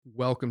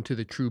Welcome to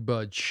the True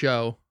Bud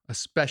Show. A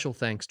special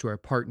thanks to our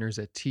partners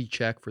at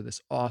T-Check for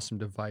this awesome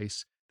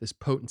device, this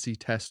potency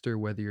tester,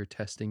 whether you're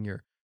testing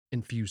your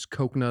infused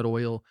coconut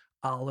oil,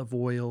 olive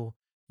oil,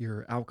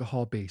 your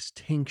alcohol-based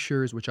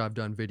tinctures, which I've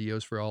done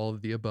videos for all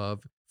of the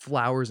above,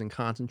 flowers and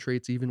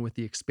concentrates, even with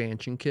the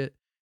expansion kit.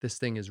 This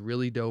thing is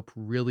really dope,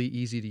 really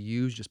easy to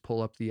use. Just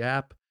pull up the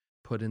app,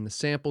 put in the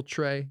sample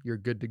tray. You're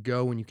good to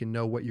go, and you can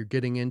know what you're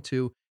getting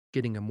into,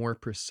 getting a more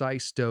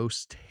precise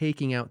dose,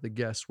 taking out the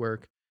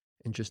guesswork,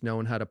 and just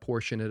knowing how to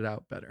portion it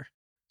out better.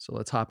 So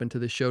let's hop into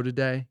the show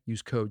today.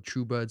 Use code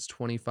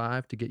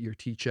TrueBuds25 to get your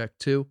T-Check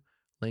too.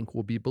 Link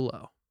will be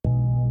below.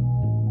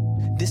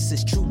 This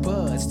is True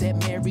Buds, that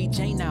Mary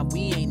Jane, now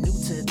we ain't new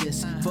to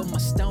this. For my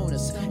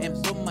stoners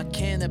and for my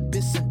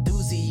cannabis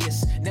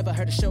enthusiasts, never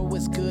heard a show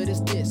as good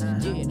as this.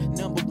 Yeah,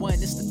 number one,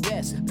 it's the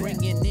best.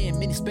 Bringing in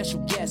many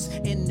special guests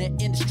in the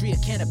industry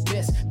of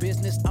cannabis.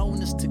 Business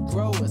owners to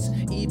growers,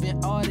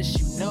 even artists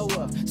you know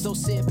of. So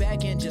sit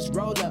back and just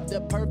roll up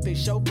the perfect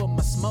show for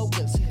my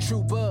smokers.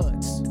 True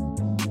Buds.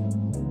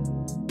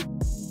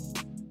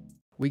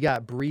 We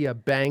got Bria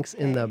Banks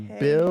in the Hey,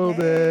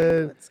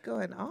 building. what's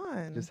going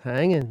on? Just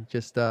hanging.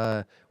 Just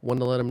wanted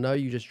to let them know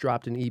you just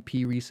dropped an EP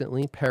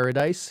recently,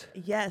 Paradise.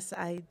 Yes,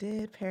 I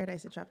did.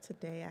 Paradise, it dropped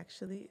today,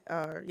 actually.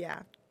 Yeah.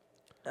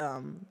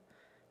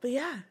 But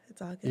yeah,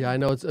 it's all good. Yeah, I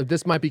know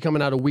this might be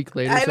coming out a week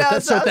later. I So, know, so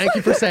so- thank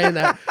you for saying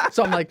that.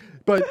 So I'm like,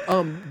 but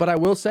I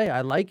will say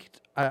I'm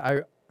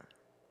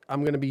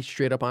gonna be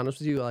straight up honest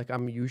with you. Like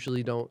I'm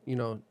usually don't,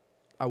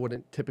 I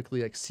wouldn't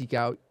typically like seek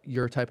out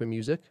your type of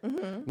music.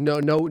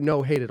 Mm-hmm.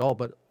 No hate at all.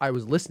 But I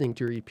was listening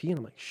to your EP and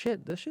I'm like,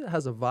 shit, this shit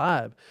has a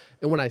vibe.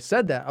 And when I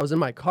said that, I was in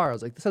my car. I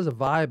was like, this has a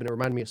vibe, and it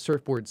reminded me of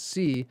Surfboard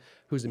C,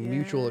 who's a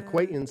mutual Yeah.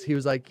 acquaintance. He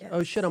was like,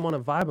 oh shit, Yes. I'm on a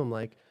vibe. I'm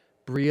like,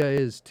 Bria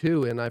is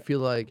too, and I feel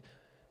like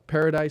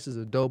Paradise is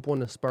a dope one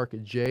to spark a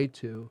J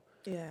to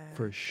Yeah.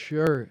 for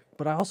sure.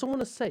 But I also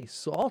want to say,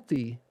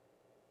 Salty,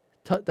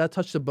 that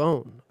touched the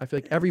bone. I feel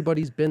like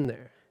everybody's been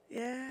there.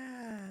 Yeah.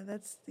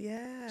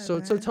 So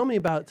man. tell me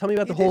about the You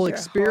whole did your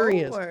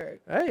experience. homework.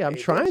 Hey, I'm You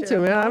did trying to,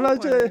 your man. I'm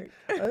not just.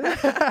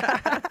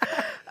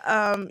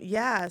 homework.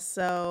 Yeah,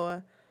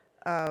 so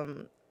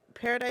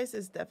Paradise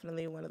is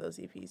definitely one of those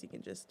EPs you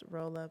can just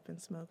roll up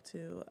and smoke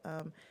to.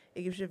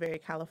 It gives you a very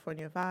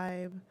California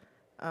vibe,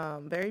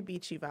 very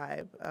beachy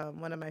vibe.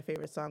 One of my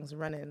favorite songs,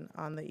 Running,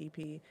 on the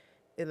EP.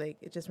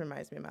 It just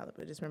reminds me of Malibu.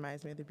 It just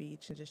reminds me of the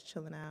beach and just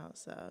chilling out.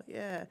 So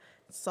yeah,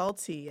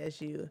 salty,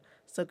 as you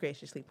so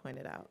graciously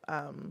pointed out.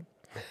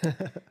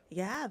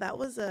 Yeah, that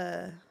was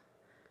I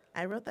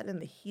wrote that in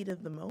the heat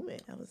of the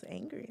moment. I was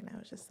angry and I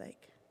was just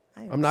like,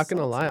 I'm not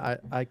gonna salty.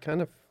 lie.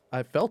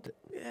 I felt it,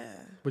 Yeah.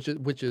 which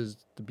is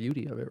the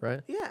beauty of it,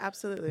 right? Yeah,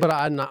 absolutely. But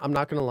I'm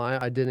not gonna lie.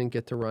 I didn't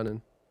get to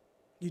running.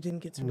 You didn't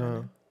get to No.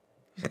 run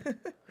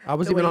I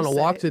was The even way on you a said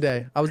walk it.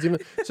 today. I was even.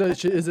 So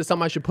is it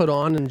something I should put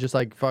on and just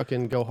like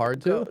fucking go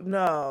hard to?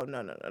 No.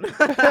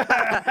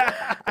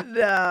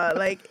 No,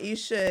 like you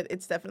should.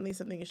 It's definitely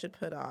something you should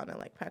put on and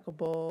like pack a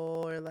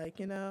bowl or like,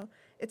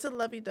 it's a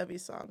lovey-dovey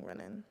song,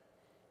 Running.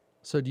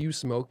 So do you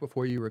smoke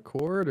before you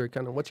record, or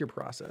kind of what's your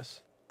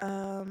process?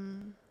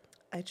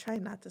 I try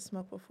not to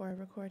smoke before I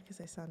record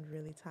because I sound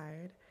really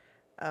tired.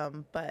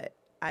 But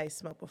I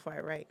smoke before I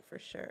write for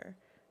sure.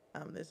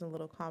 There's a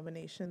little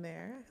combination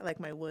there. I like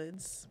my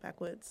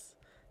backwoods.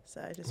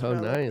 So I just Oh,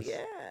 roll nice.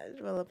 up,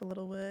 roll up a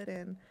little wood,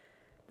 and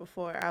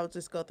before I'll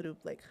just go through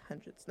like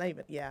hundreds, not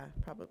even,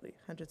 probably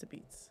hundreds of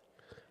beats.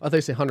 I thought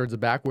you say hundreds of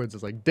backwoods.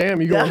 It's like,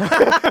 damn, you going.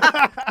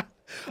 I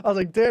was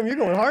like, damn, you're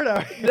going hard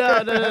out here.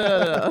 No.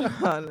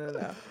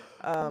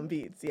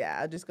 Beats. Yeah,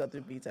 I'll just go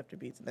through beats after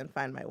beats and then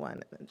find my one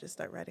and then just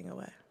start writing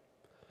away.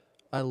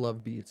 I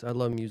love beats. I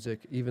love music.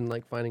 Even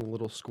like finding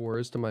little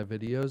scores to my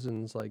videos,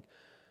 and it's like,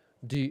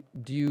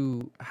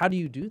 how do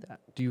you do that?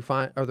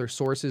 Are there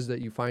sources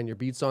that you find your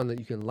beats on that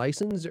you can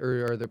license,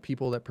 or are there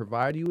people that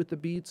provide you with the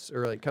beats,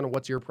 or like kind of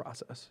what's your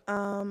process?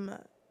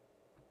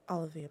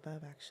 All of the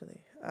above,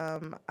 actually.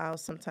 I'll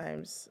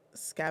sometimes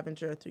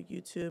scavenger through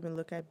YouTube and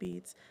look at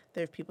beats.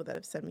 There are people that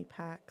have sent me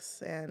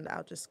packs, and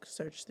I'll just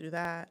search through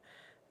that.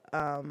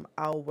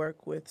 I'll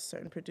work with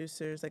certain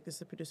producers. Like, this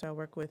is a producer I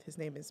work with. His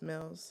name is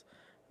Mills.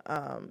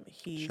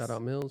 Shout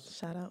out Mills.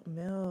 Shout out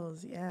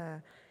Mills, yeah.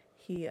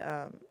 He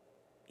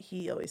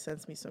always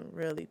sends me some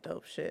really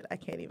dope shit. I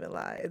can't even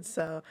lie. And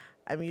so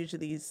I'm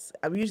usually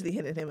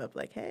hitting him up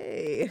like,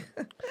 hey,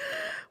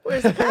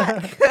 where's the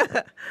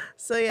pack?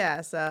 So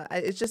yeah,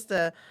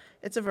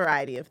 it's a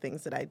variety of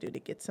things that I do to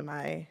get to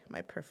my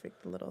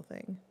perfect little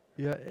thing.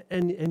 Yeah,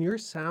 and your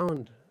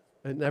sound,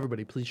 and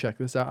everybody, please check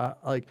this out.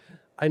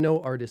 I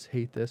know artists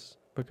hate this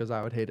because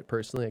I would hate it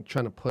personally. Like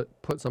trying to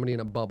put somebody in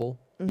a bubble,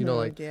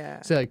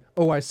 Yeah. say like,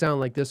 oh, I sound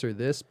like this or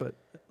this, but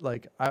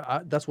like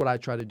I that's what I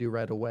try to do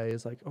right away.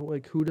 Is like, oh,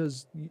 like who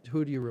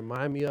do you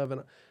remind me of?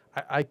 And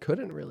I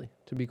couldn't really,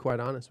 to be quite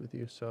honest with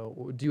you. So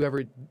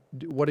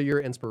what are your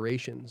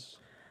inspirations?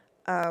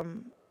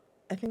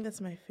 I think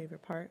that's my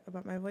favorite part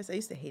about my voice. I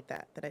used to hate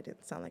that I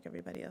didn't sound like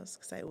everybody else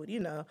because I would,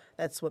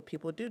 that's what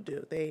people do.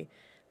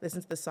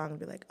 listen to the song and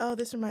be like, oh,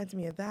 this reminds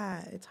me of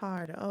that. It's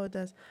hard. Or, oh, it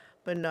does.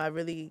 But no, I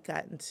really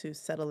gotten to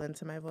settle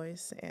into my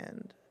voice,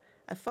 and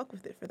I fuck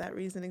with it for that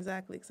reason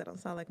exactly, because I don't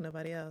sound like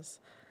nobody else.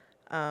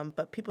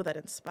 But people that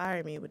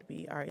inspire me would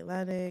be Ari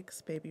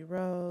Lennox, Baby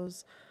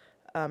Rose,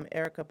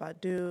 Erica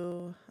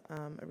Badu,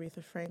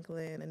 Aretha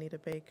Franklin, Anita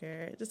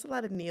Baker. Just a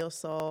lot of neo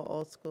soul,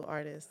 old school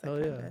artists. That Hell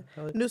kinda, yeah.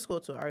 Hell yeah. New school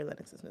too. Ari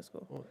Lennox is new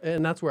school.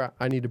 And that's where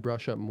I need to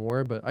brush up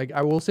more. But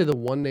I will say the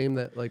one name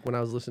that, like, when I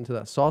was listening to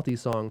that Salty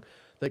song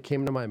that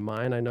came to my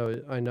mind, I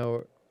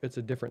know it's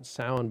a different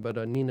sound, but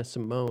Nina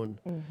Simone,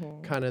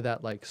 kind of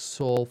that like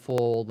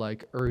soulful,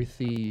 like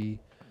earthy,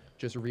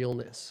 just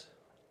realness.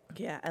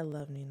 Yeah, I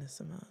love Nina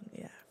Simone.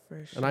 Yeah,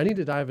 for sure. And I need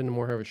to dive into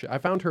more of her shit. I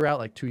found her out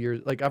like 2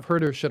 years. Like, I've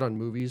heard her shit on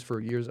movies for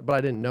years, but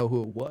I didn't know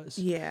who it was.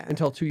 Yeah.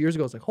 Until 2 years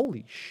ago, I was like,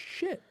 holy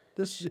shit.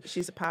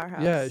 She's a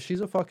powerhouse. Yeah,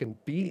 she's a fucking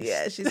beast.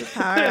 Yeah, she's a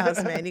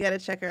powerhouse, man. You got to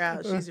check her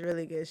out. She's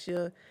really good.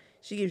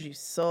 She gives you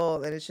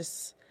soul, and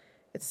it's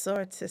so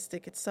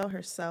artistic. It's so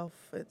herself.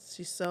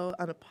 She's so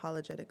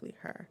unapologetically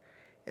her.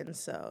 And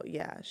so,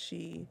 yeah,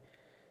 she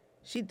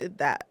did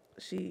that.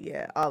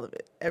 All of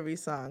it. Every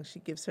song, she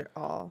gives her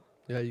all.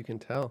 Yeah, you can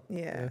tell.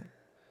 Yeah.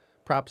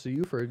 Props to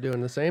you for doing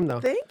the same, though.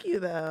 Thank you,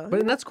 though.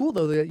 And that's cool,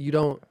 though, that you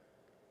don't.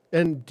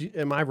 And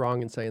am I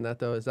wrong in saying that,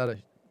 though? Is that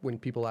when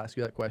people ask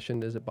you that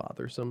question, is it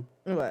bothersome?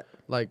 What?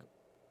 Like,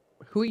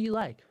 who you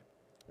like?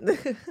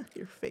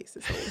 Your face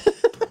is old.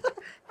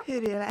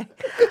 Who do you like?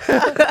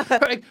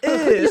 Like,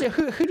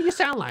 who do you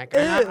sound like?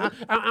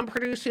 I'm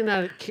producing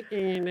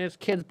this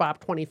Kids Bop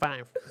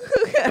 25.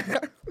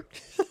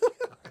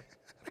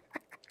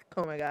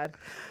 Oh my God.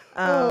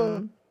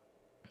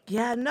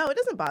 Yeah, no, it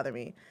doesn't bother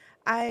me.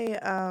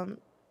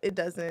 It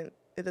doesn't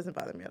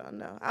bother me at all.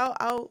 No,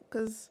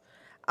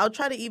 I'll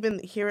try to even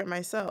hear it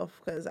myself,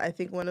 because I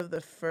think one of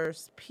the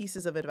first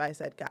pieces of advice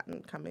I'd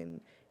gotten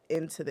coming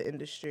into the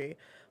industry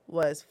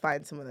was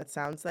find someone that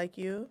sounds like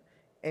you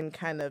and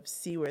kind of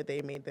see where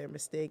they made their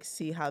mistakes,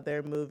 see how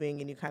they're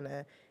moving, and you kind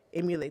of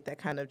emulate that,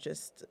 kind of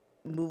just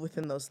move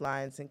within those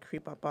lines and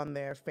creep up on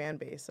their fan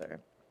base or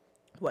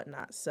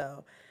whatnot.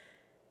 So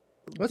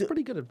That's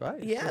pretty good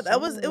advice. yeah, it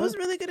was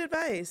really good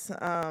advice.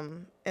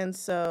 And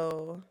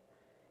so,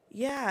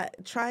 yeah,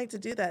 trying to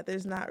do that,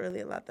 there's not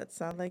really a lot that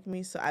sound like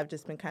me. So I've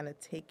just been kind of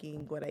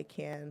taking what I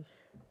can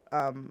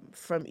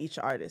from each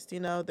artist,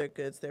 their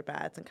goods, their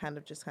bads, and kind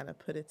of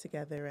put it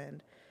together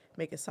and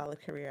make a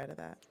solid career out of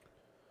that.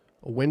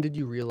 When did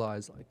you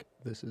realize, like,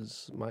 this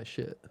is my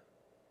shit?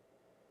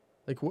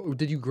 Like,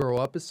 did you grow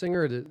up a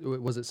singer?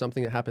 Was it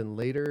something that happened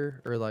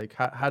later? Or, like,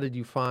 how did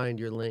you find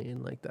your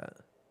lane like that?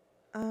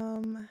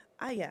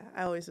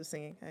 I always was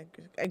singing.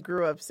 I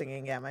grew up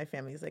singing. Yeah, my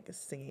family's like a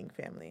singing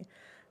family.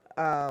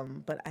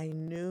 But I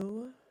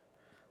knew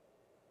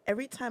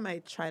every time I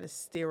try to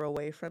steer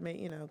away from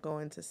it, go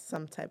into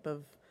some type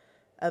of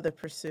other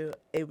pursuit,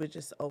 it would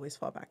just always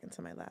fall back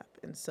into my lap.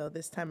 And so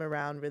this time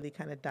around, really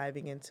kind of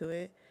diving into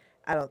it,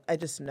 I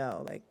just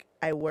know, like,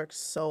 I work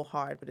so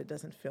hard, but it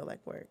doesn't feel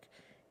like work.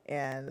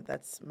 And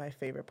that's my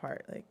favorite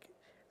part. Like,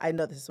 I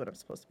know this is what I'm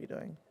supposed to be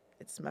doing.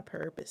 It's my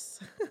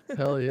purpose.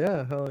 Hell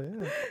yeah.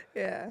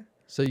 Yeah.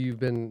 So it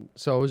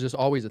was just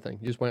always a thing.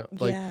 You just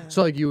went, like, Yeah.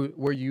 So, like,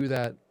 were you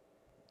that,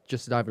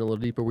 just diving a little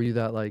deeper, were you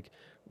that, like,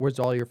 where's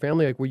all your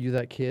family? Like, were you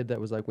that kid that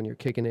was, like, when you're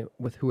kicking it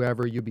with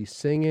whoever, you'd be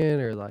singing,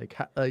 or, like,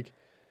 I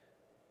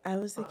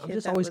was the kid I'm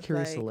just that always was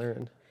curious to like,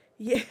 learn.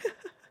 yeah,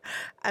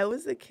 I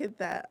was the kid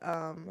that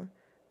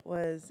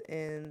was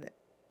in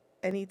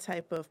any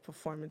type of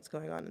performance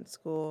going on in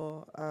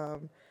school.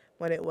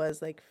 When it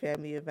was like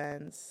family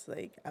events,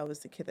 like I was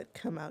the kid that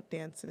come out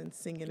dancing and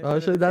singing. In Oh,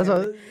 front so of the that's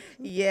family. what.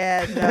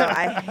 Yeah, no,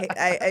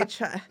 I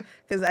try,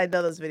 because I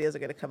know those videos are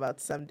gonna come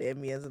out someday of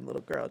me as a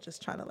little girl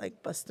just trying to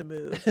like bust a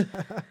move.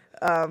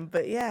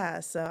 But yeah,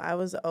 so I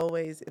was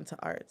always into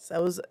arts.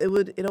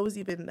 It always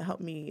even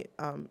helped me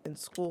in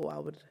school.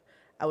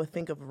 I would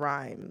think of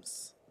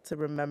rhymes to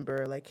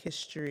remember like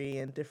history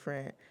and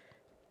different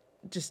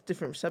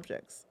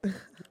subjects.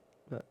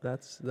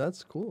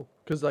 That's cool.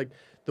 Because, like,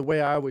 the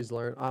way I always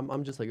learn,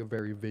 I'm just, like, a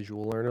very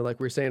visual learner. Like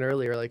we were saying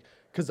earlier, like,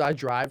 because I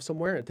drive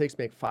somewhere, it takes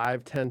me, like,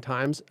 5-10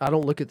 times. I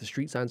don't look at the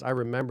street signs. I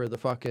remember the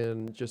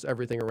fucking, just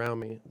everything around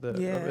me, the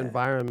Yeah.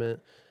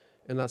 environment.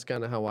 And that's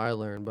kind of how I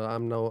learn. But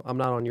I'm not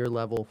on your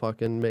level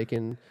fucking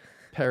making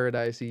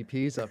Paradise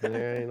EPs up in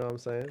there. You know what I'm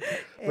saying?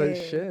 But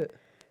Hey. shit.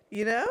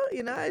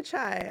 I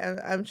try.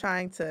 I'm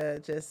trying to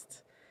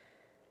just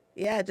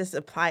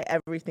apply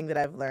everything that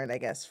I've learned, I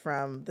guess,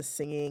 from the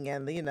singing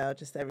and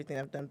just everything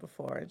I've done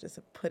before, and just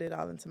put it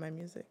all into my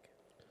music.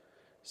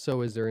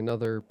 So is there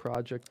another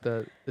project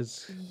that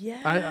is...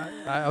 Yeah.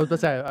 I was about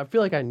to say, I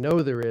feel like I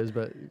know there is,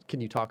 but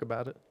can you talk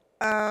about it?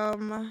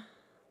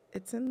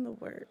 It's in the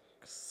works,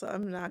 so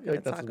I'm not gonna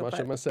Like, that's talk as much about.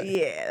 I'm gonna say.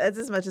 Yeah, that's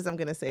as much as I'm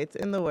gonna say. It's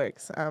in the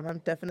works. I'm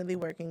definitely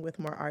working with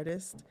more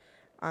artists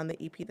on the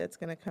EP that's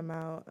gonna come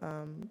out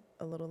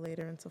a little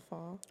later into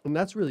fall. And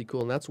that's really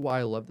cool. And that's why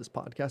I love this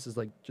podcast, is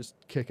like just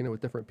kicking it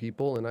with different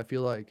people. And I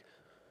feel like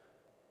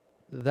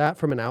that,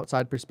 from an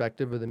outside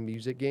perspective of the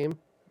music game,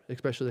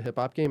 especially the hip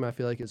hop game, I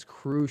feel like is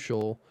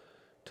crucial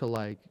to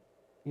like,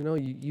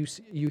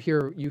 you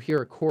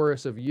hear a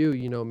chorus of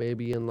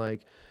maybe in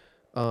like,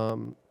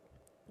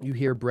 you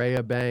hear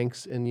Brea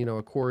Banks and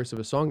a chorus of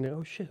a song. And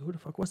oh shit, who the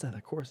fuck was that?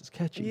 That chorus is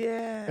catchy.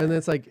 Yeah. And then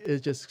it's like it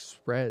just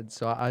spreads.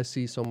 So I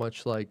see so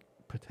much like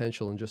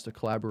potential in just a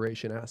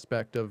collaboration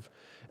aspect of,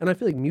 and I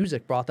feel like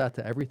music brought that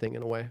to everything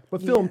in a way.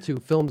 But film too.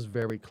 Film's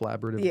very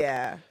collaborative.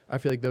 Yeah. I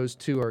feel like those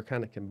two are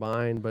kind of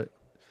combined, but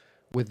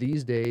with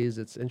these days,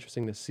 it's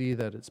interesting to see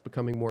that it's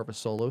becoming more of a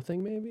solo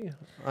thing. Maybe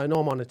I know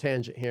I'm on a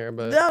tangent here,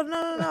 but No.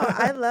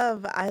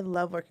 I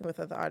love working with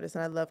other artists,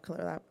 and I love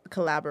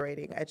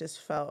collaborating. I just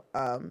felt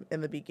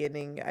in the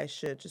beginning I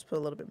should just put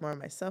a little bit more of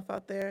myself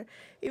out there.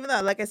 Even though,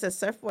 like I said,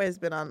 Surf Boy has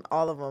been on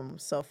all of them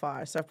so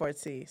far. Surfboard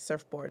C,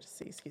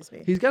 excuse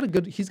me. he's got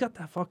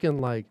that fucking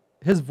like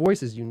his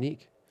voice is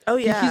unique. Oh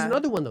He's yeah.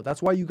 another one though.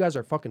 That's why you guys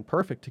are fucking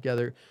perfect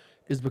together.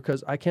 Is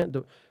because I can't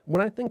do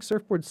when I think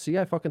Surfboard C,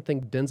 I fucking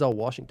think Denzel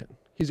Washington.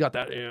 He's got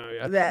that, like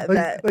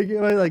you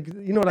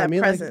know what I that mean?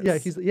 presence.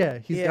 Like, he's Yeah.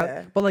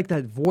 got, but like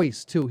that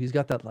voice too. He's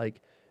got that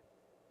like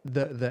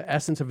the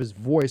essence of his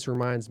voice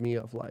reminds me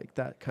of like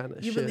that kind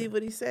of You shit. believe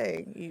what he's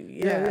saying.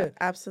 Yeah.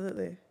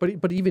 Absolutely.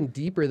 But even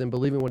deeper than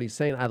believing what he's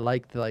saying, I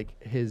like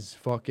his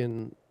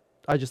fucking.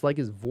 I just like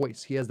his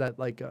voice. He has that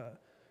like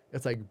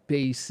it's like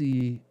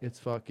bassy.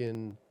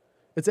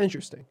 It's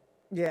interesting.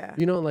 Yeah.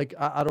 Like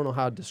I don't know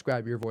how to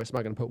describe your voice. I'm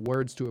not gonna put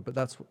words to it, but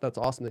that's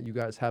awesome that you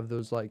guys have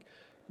those like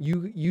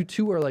you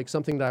two are like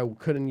something that I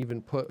couldn't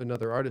even put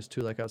another artist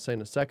to, like I was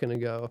saying a second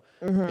ago,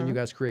 and you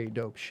guys create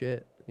dope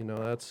shit.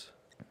 That's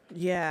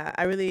Yeah,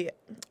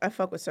 I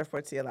fuck with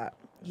Surfboard C a lot.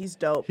 He's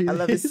dope. I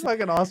love he's his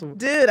fucking awesome.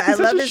 dude. I He's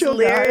such love a his chill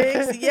guy.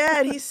 lyrics. Yeah,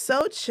 and he's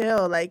so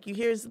chill. Like you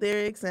hear his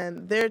lyrics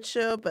and they're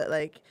chill, but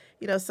like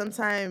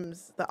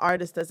sometimes the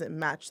artist doesn't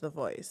match the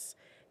voice,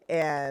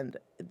 and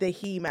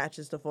he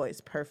matches the voice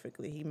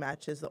perfectly. He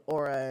matches the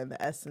aura and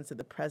the essence and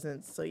the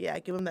presence. So yeah,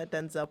 give him that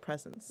Denzel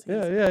presence.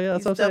 Yeah.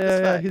 That's he's what I'm dope as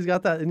saying. Yeah, fuck. he's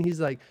got that, and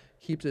he's like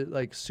keeps it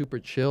like super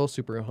chill,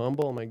 super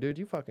humble. I'm like, dude,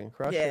 you fucking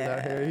crushed it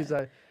out here. Yeah. He's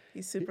like.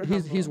 He's super.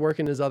 He's humble.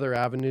 working his other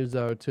avenues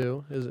though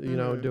too.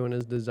 Doing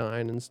his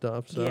design and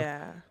stuff. So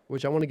Yeah.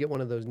 which I want to get one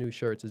of those new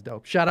shirts is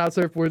dope. Shout out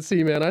Surfboard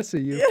C, man. I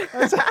see you.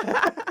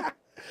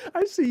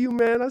 I see you,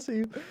 man. I see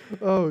you.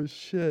 Oh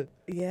shit.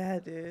 Yeah,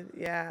 dude.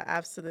 Yeah,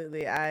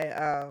 absolutely.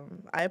 I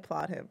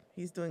applaud him.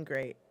 He's doing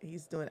great.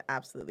 He's doing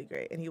absolutely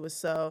great. And he was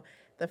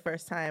the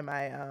first time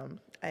I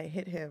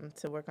hit him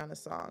to work on a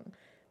song.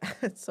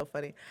 It's so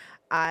funny.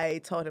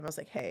 I told him, I was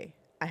like, "Hey,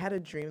 I had a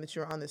dream that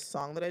you were on this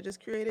song that I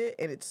just created,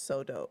 and it's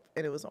so dope."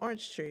 And it was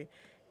Orange Tree.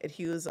 And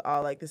he was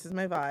all like, "This is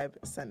my vibe.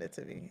 Send it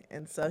to me."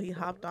 And so he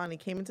hopped on. He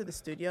came into the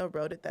studio,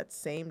 wrote it that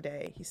same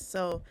day. He's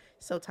so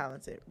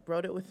talented.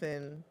 Wrote it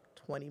within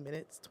 30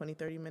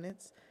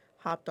 minutes.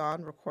 Hopped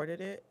on,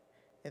 recorded it,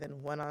 and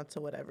then went on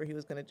to whatever he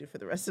was going to do for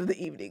the rest of the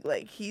evening.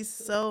 Like he's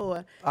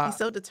so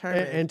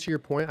determined. And to your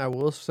point, I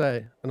will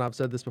say, and I've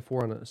said this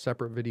before on a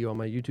separate video on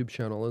my YouTube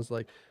channel, is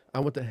like I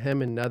went to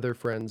him and Nether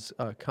Friends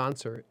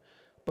concert,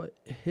 but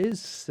his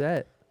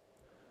set,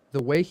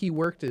 the way he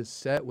worked his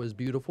set was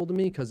beautiful to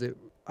me because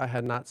I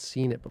had not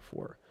seen it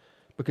before,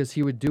 because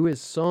he would do his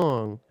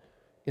song,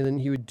 and then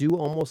he would do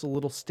almost a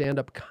little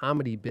stand-up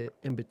comedy bit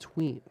in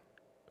between.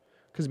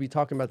 Because we'd be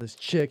talking about this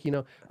chick,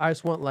 I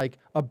just want like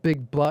a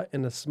big butt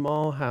in a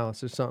small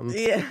house or something.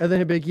 Yeah. And then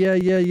he'd be like,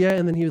 yeah.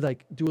 And then he would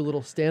like do a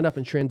little stand up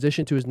and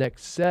transition to his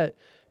next set.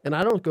 And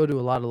I don't go to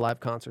a lot of live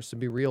concerts, to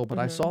be real, but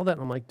I saw that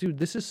and I'm like, dude,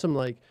 this is some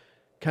like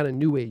kind of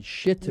new age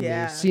shit to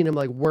Yeah. me. Seeing him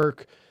like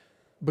work,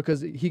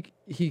 because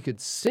he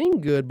could sing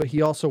good, but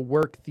he also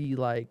worked the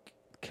like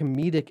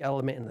comedic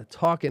element in the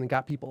talking and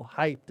got people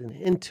hyped and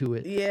into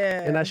it.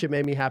 Yeah. And that shit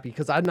made me happy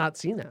because I'd not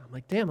seen that. I'm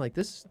like, damn, like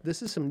this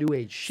is some new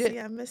age shit. See,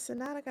 I'm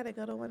missing out. I got to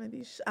go to one of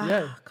these.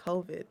 Yeah.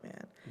 COVID,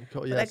 man.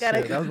 Yeah, I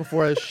gotta shit. That was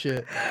before that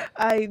shit.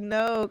 I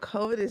know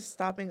COVID is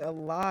stopping a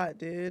lot,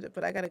 dude.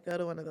 But I got to go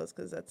to one of those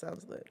because that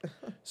sounds lit.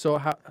 So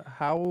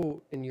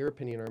how, in your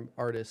opinion, are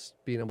artists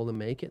being able to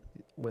make it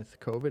with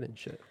COVID and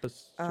shit?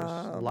 Just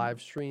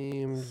live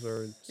streams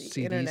or The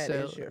CD internet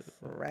sales? is your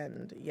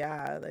friend.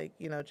 Yeah, like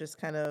just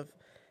kind of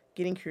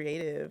getting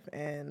creative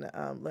and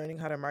learning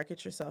how to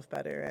market yourself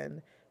better,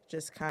 and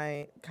just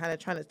kind of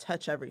trying to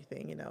touch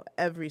everything.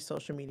 Every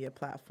social media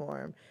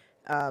platform,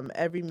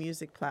 every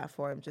music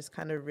platform. Just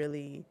kind of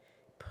really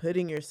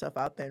putting yourself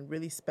out there and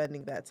really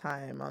spending that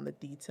time on the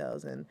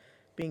details and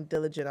being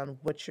diligent on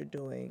what you're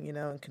doing.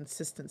 And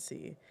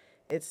consistency.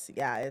 It's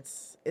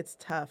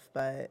tough,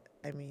 but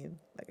I mean,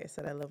 like I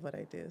said, I love what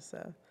I do,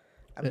 so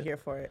I'm here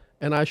for it.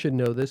 And I should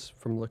know this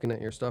from looking at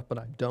your stuff, but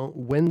I don't.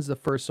 When's the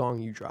first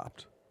song you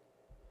dropped?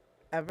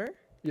 Ever?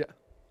 Yeah.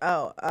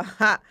 Oh,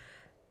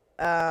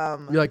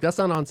 You're like, that's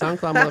not on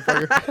SoundCloud,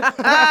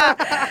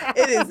 motherfucker.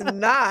 it is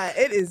not.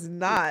 It is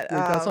not.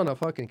 Like, that's on a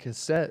fucking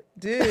cassette.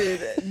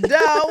 Dude. No,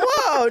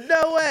 whoa,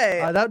 no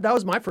way. That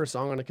was my first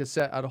song on a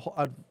cassette.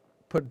 I'd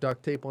put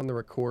duct tape on the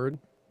record.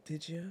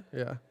 Did you?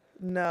 Yeah.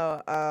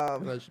 No.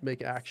 And I'd just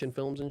make action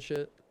films and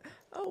shit.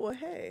 Oh well,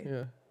 hey.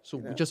 Yeah. So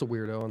just a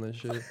weirdo on this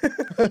shit.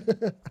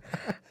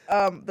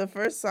 The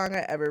first song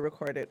I ever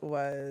recorded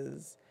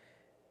was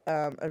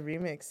a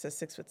remix to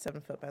 6 Foot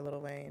 7 Foot by Lil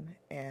Wayne,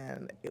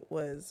 and it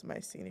was my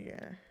senior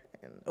year,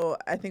 and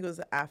I think it was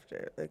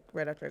after, like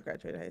right after I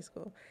graduated high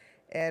school,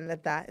 and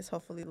that is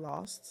hopefully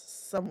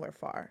lost somewhere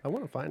far. I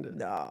want to find it.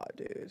 No,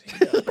 dude, you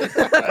don't.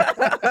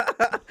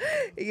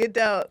 You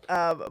don't.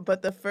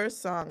 But the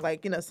first song,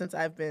 like, since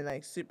I've been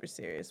like super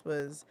serious,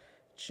 was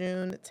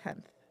June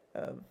 10th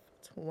of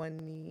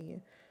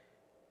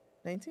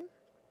 2019.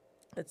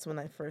 That's when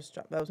I first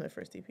dropped. That was my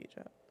first EP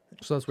drop.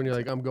 So that's when you're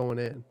like, I'm going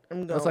in.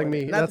 I'm That's like going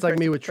me. in. Not That's the like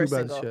me first- with True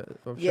first Buzz single. shit.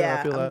 I'm sure Yeah,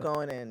 I feel I'm that.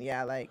 going in.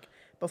 Yeah, like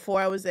before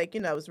I was like,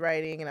 I was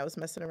writing and I was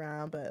messing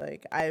around, but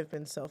like I've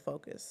been so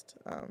focused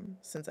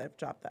since I've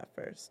dropped that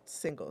first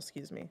single,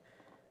 on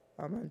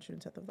June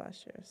 10th of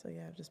last year. So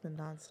yeah, I've just been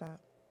nonstop.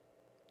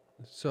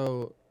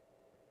 So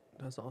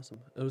that's awesome.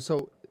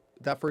 So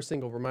that first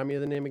single, remind me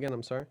of the name again.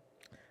 I'm sorry.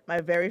 My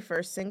very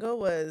first single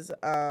was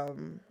I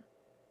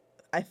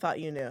Thought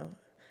You Knew.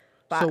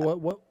 So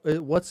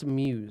what's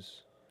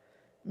Muse?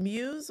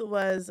 Muse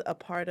was a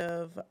part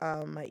of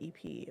my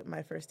EP,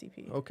 my first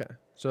EP. Okay.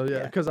 So yeah,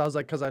 Yeah. because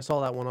I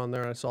saw that one on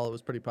there and I saw it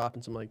was pretty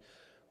popping. So I'm like,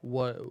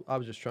 what? I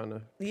was just trying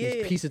to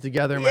Yeah. piece it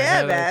together in my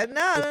Yeah, head. man.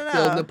 Just No.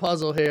 building the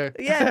puzzle here.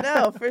 Yeah,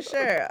 no, for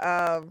sure.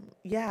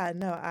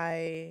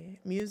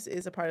 Muse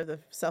is a part of the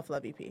Self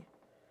Love EP.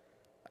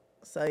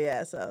 So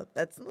yeah,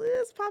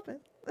 it's popping.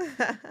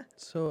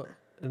 So,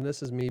 and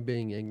this is me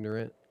being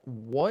ignorant.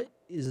 What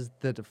is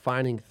the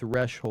defining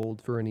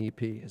threshold for an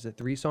EP? Is it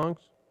 3 songs?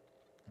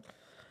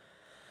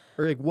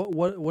 Or like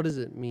what does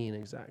it mean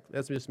exactly?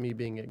 That's just me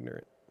being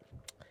ignorant.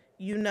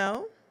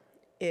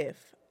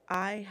 If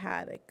I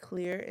had a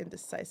clear and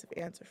decisive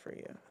answer for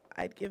you,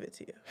 I'd give it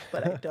to you,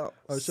 but I don't.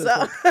 Oh, shit.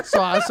 So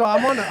So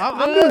I'm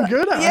doing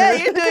good out yeah,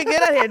 here. you're doing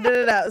good out here.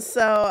 No.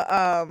 So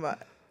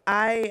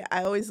I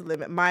always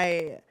limit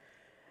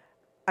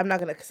I'm not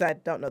gonna, because I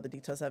don't know the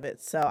details of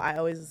it. So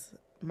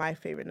my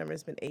favorite number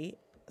has been 8.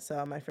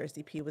 So my first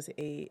EP was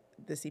 8.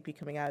 This EP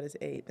coming out is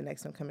 8. The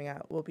next one coming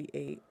out will be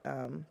 8.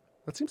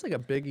 That seems like a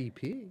big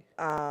EP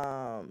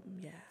Yeah.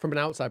 from an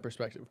outside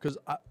perspective. Because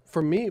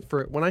for me,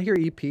 when I hear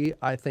EP,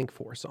 I think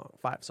 5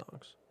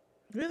 songs.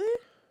 Really?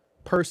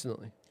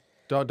 Personally,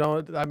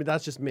 don't. I mean,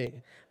 that's just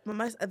me.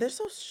 But they're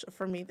so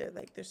for me.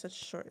 They're such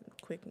short and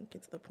quick and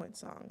get to the point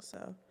songs.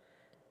 So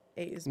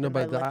 8 is No, been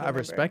my but lucky I number.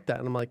 respect that,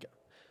 and I'm like,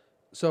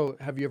 so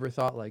have you ever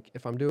thought like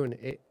if I'm doing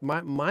 8?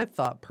 My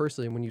thought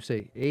personally when you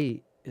say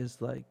 8 is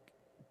like,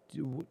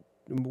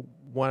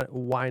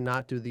 why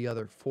not do the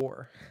other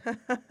 4?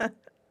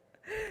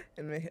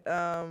 And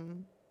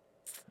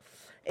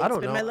I don't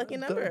been know. my lucky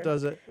number.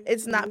 Does it?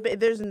 It's not.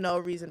 There's no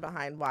reason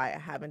behind why I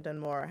haven't done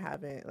more. I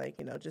haven't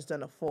just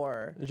done a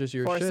 4. It's just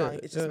your 4 shit. song.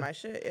 It's just yeah. my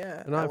shit.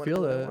 Yeah. And I wanna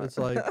feel do that more. it's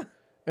like,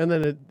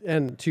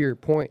 and to your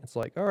point, it's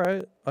like, all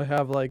right, I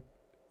have like,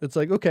 it's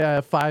like okay, I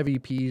have 5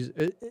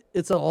 EPs.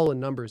 It's all a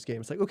numbers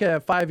game. It's like okay, I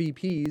have 5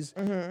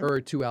 EPs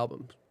or 2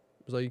 albums.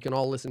 So you can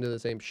all listen to the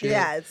same shit.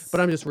 Yeah,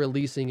 but I'm just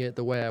releasing it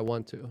the way I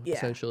want to. Yeah,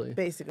 essentially,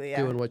 basically,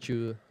 yeah. doing what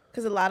you.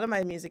 Because a lot of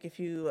my music, if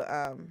you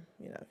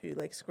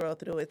like scroll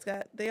through,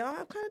 they all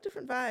have kind of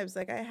different vibes.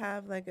 Like I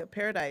have like a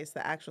Paradise,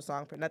 the actual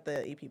song, not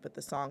the EP, but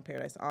the song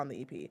Paradise on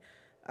the EP.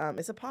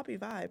 It's a poppy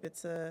vibe.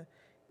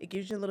 It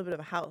gives you a little bit of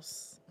a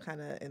house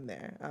kind of in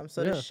there.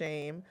 So Yeah. does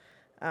Shame,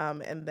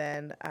 and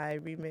then I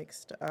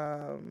remixed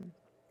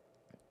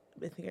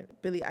I think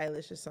Billie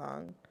Eilish's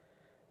song,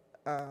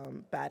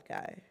 Bad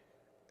Guy.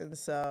 And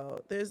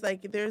so there's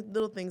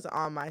little things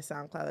on my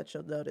SoundCloud that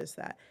you'll notice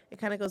that it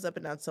kind of goes up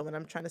and down. So when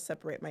I'm trying to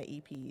separate my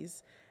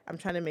EPs, I'm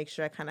trying to make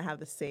sure I kind of have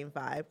the same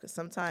vibe, because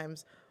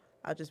sometimes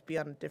I'll just be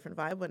on a different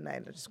vibe one night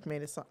and I just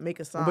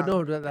make a song. But no,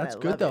 and that's I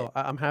good love though. it.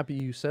 I'm happy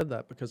you said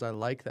that because I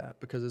like that,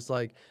 because it's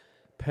like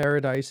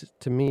Paradise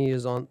to me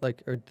is on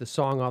like, or the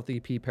song off the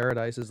EP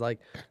Paradise is like,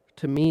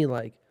 to me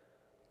like,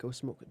 go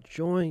smoke a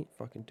joint,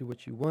 fucking do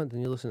what you want.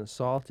 Then you listen to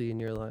Salty and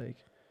you're like,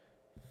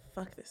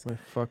 Fuck this. my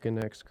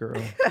fucking ex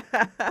girl,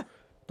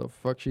 the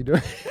fuck she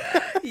doing?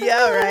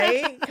 Yeah,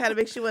 right? Kind of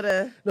makes you want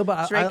to No,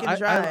 but drink and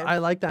drive. I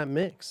like that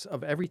mix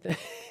of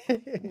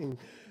everything.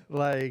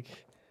 Like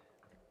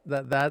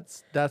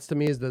that's to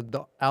me is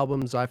the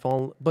albums I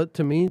fall. But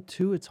to me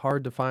too, it's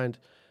hard to find.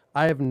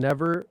 I have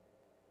never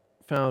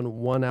found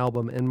one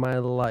album in my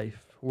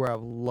life where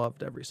I've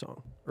loved every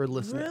song or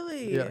listened.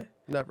 Really? Yeah,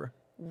 never.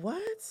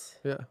 What?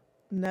 Yeah,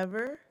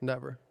 Never?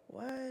 never.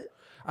 What?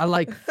 I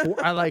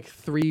like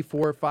 3,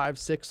 4, 5,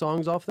 6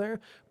 songs off there,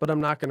 but I'm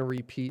not gonna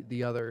repeat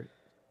the other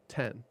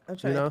 10. I'm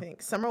trying you know? to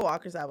think. Summer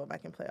Walker's album I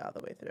can play all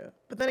the way through.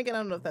 But then again, I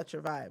don't know if that's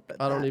your vibe.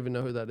 But I don't even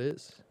know who that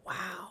is.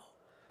 Wow.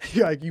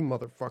 You're like, you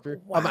motherfucker.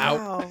 I'm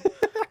out.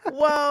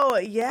 Whoa.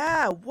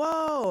 Yeah.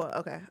 Whoa.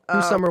 Okay.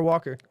 Who's Summer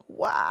Walker?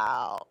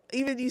 Wow.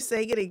 Even you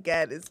saying it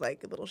again is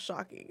like a little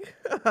shocking.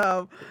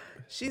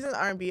 She's an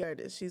R&B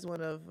artist. She's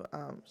one of,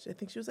 I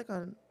think she was like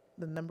on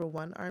the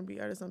 #1 R&B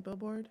artist on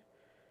Billboard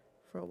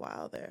for a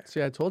while there.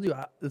 See, I told you,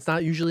 it's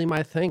not usually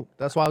my thing.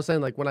 That's why I was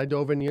saying, like, when I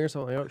dove in years,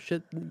 I'm like, oh,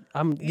 shit. You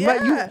Yeah.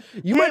 might Hey,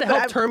 but help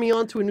I'm- turn me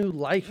on to a new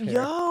life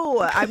here. Yo,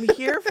 I'm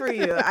here for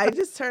you. I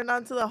just turned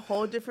on to the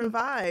whole different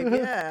vibe.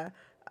 Yeah.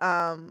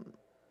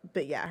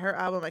 But yeah, her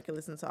album I could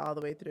listen to all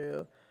the way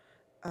through.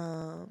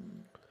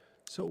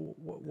 So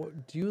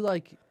what do you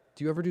like?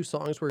 Do you ever do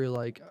songs where you're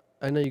like,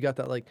 I know you got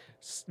that like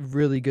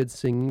really good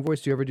singing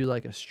voice. Do you ever do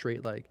like a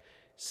straight like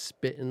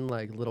spitting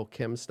like Little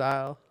Kim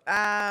style?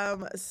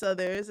 So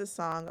there is a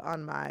song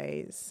on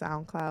my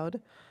SoundCloud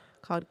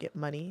called "Get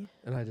Money."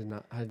 And I did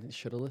not. I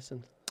should have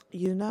listened.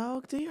 You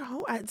know, do your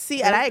homework.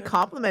 See, and I had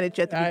complimented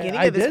you at the I- beginning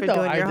I of this did, for though.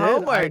 doing I your did. I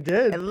homework.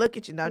 did. And look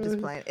at you. Now I'm just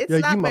playing. It's Yeah,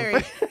 not you very.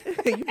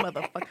 You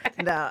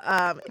motherfucker.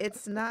 No,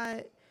 it's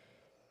not.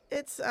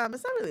 It's not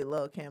really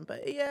Lil Kim,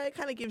 but yeah, it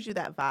kind of gives you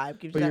that vibe.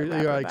 Gives But you you're,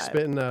 that you're rapper like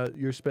vibe.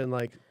 you're spitting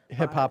like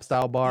hip hop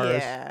style bars.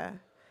 Yeah,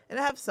 and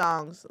I have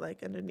songs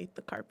like underneath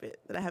the carpet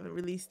that I haven't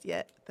released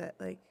yet. That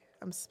like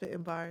I'm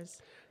spitting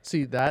bars.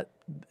 See that,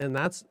 and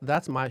that's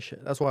my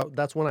shit.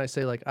 That's when I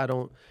say like I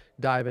don't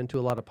dive into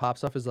a lot of pop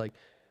stuff. Is like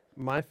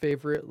my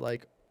favorite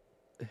like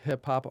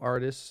hip hop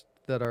artists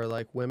that are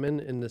like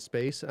women in the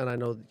space. And I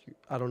know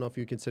I don't know if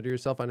you consider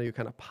yourself. I know you're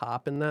kind of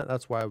pop in that.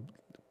 That's why I'm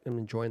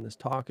enjoying this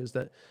talk. Is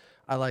that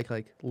I like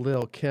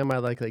Lil Kim. I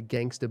like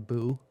Gangsta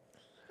Boo.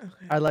 Okay.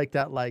 I like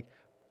that like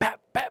bap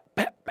bap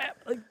bap bap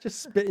like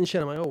just spitting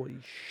shit. I'm like holy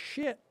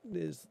shit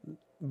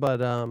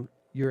but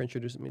you're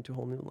introducing me to a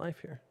whole new life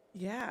here.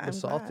 Yeah, The I'm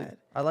Salty. glad.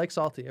 I like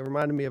Salty. It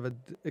reminded me of a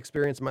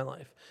experience in my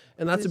life,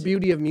 and that's Did the you-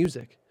 beauty of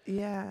music.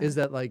 Yeah. Is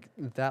that like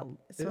that?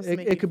 It's supposed to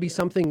make It you could be feel.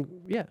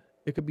 something. Yeah,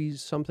 it could be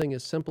something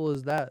as simple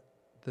as that.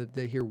 That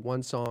they hear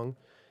one song,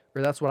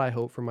 or that's what I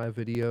hope for my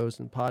videos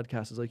and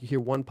podcasts. Is like you hear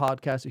one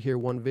podcast, you hear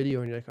one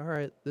video, and you're like, all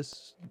right,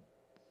 this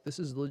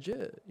is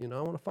legit. You know,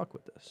 I want to fuck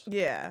with this.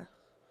 Yeah.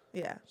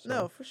 Yeah. So-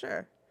 No, for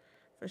sure.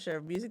 For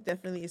sure. Music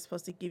definitely is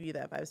supposed to give you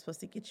that vibe. It's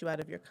supposed to get you out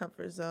of your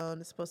comfort zone.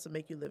 It's supposed to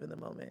make you live in the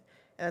moment.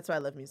 And that's why I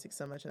love music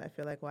so much. And I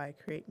feel like why I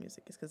create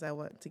music is because I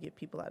want to get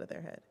people out of their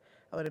head.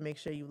 I want to make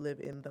sure you live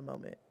in the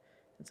moment.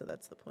 And so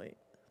that's the point.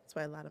 That's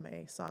why a lot of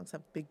my songs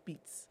have big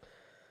beats.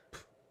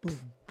 Boom,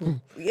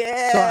 boom.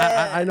 Yeah. So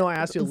I know I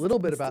asked you a little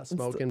bit about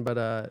smoking, but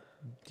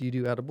do you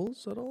do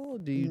edibles at all?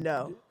 Do you?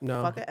 No.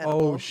 No. Fuck a Oh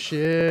edible.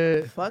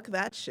 shit. Fuck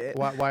that shit.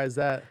 Why is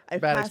that? I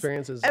Bad pass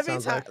experiences. It every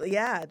sounds time. like.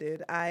 Yeah,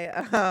 dude.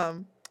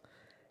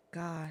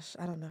 Gosh,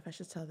 I don't know if I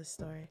should tell this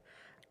story.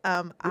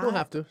 You don't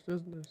have to,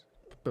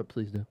 but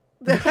please do.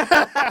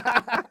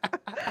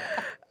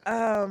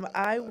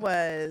 I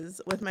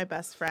was with my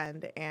best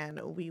friend and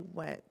we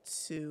went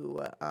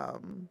to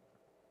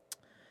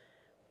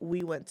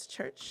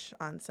church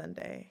on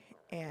Sunday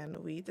and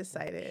we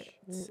decided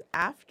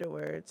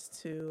afterwards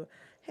to,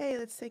 hey,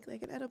 let's take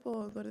like an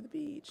edible and go to the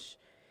beach.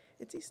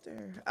 It's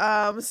Easter.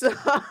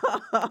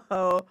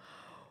 So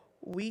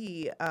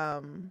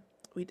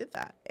we did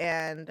that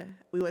and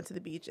we went to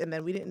the beach and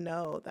then we didn't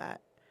know that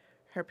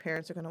her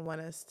parents are gonna want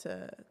us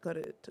to go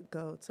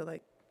to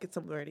like get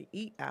somewhere to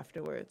eat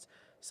afterwards.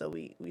 So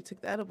we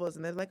took the edibles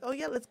and they're like, oh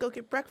yeah, let's go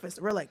get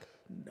breakfast. We're like,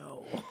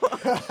 no.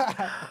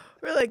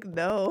 We're like,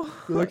 no.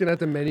 You're looking at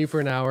the menu for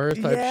an hour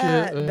type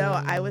Yeah, shit. no,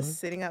 I was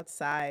sitting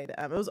outside.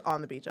 It was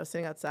on the beach. I was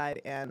sitting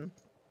outside and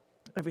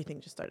everything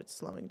just started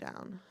slowing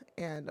down.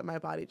 And my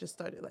body just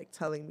started like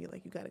telling me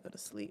like, you gotta go to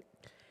sleep.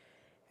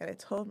 And I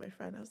told my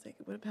friend, I was like,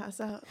 I'm gonna pass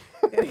out.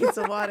 I gotta get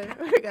some water.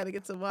 I gotta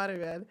get some water,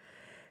 man.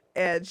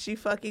 And she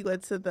fucking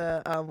went to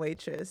the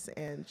waitress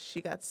and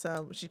she tried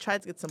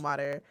to get some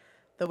water.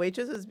 The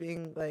waitress was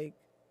being like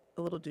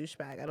a little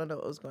douchebag. I don't know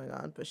what was going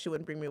on, but she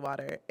wouldn't bring me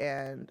water.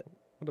 And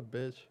What a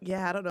bitch.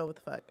 yeah, I don't know what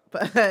the fuck.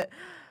 But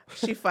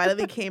she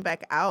finally came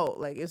back out.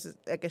 Like, it was just,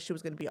 I guess she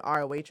was going to be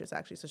our waitress,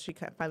 actually. So she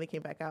finally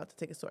came back out to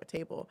take us to our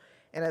table.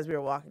 And as we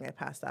were walking, I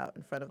passed out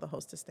in front of the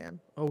hostess stand.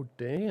 Oh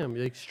damn!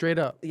 Like straight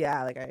up.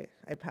 Yeah, like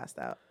I passed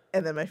out.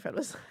 And then my friend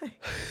was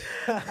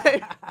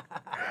like,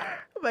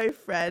 my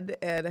friend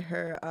and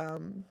her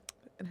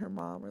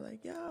mom were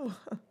like, yo,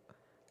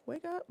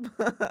 wake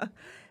up.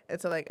 And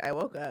so like I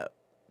woke up,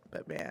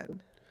 but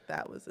man,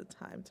 that was a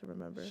time to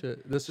remember. Shit.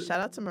 Shout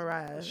out to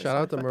Mariah. That's Shout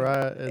my out to fucking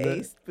Mariah. And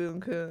Ace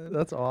Boon Coon.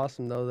 that's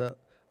awesome though. That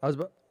I was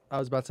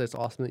about to say it's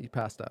awesome that you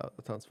passed out.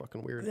 That sounds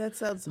fucking weird. That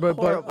sounds But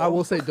horrible. I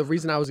will say the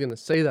reason I was gonna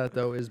say that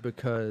though is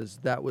because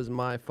that was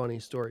my funny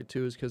story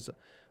too. Is because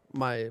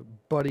my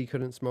buddy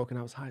couldn't smoke and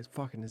I was high as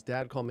fuck and his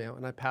dad called me out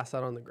and I passed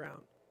out on the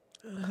ground.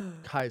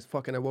 High as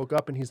fuck and I woke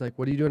up and he's like,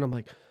 "What are you doing?" I'm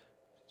like,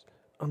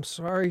 "I'm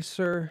sorry,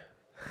 sir.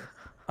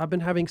 I've been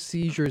having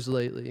seizures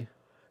lately."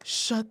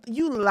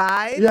 You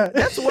lied? Yeah.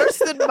 That's worse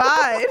than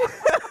mine.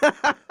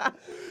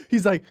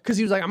 He's like, because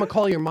he was like, "I'm gonna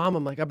call your mom."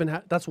 I'm like,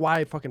 that's why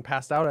I fucking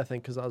passed out. I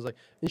think because I was like,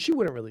 and she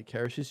wouldn't really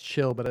care. She's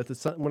chill. But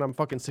when I'm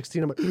fucking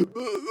 16, I'm like,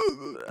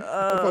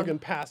 I fucking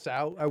pass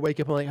out. I wake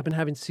up. I'm like, "I've been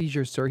having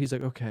seizures, sir." He's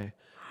like, "Okay,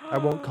 I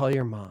won't call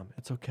your mom.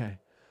 It's okay."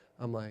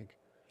 I'm like,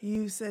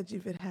 You said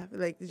you've been having,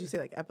 like, did you say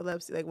like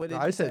epilepsy? Like, what did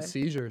I you said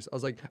say? seizures. I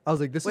was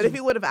like, this What is. if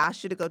he would have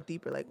asked you to go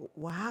deeper? Like,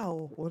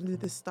 wow, when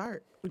did this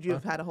start? Would you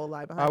have had a whole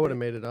lie behind I it? would have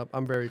made it up.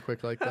 I'm very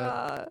quick like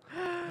that.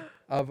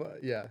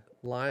 Yeah,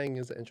 lying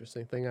is an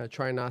interesting thing. I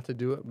try not to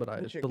do it, but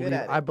But you're good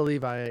at it. I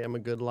believe I am a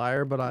good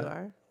liar. But You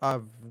are?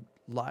 I've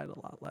lied a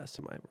lot less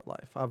in my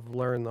life. I've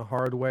learned the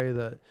hard way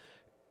that,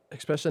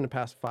 especially in the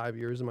past 5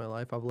 years of my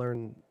life, I've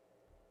learned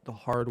the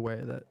hard way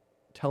that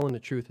telling the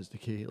truth is the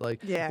key. Like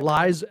Yeah.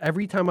 lies,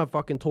 every time I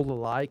fucking told a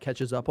lie,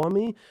 catches up on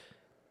me.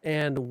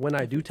 And when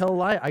I do tell a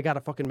lie, I gotta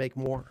fucking make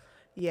more.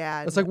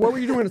 Yeah. It's like, what were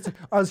you doing? It's like,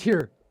 I was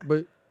here,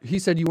 but he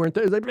said you weren't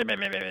there. It's like,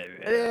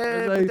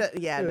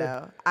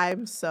 no.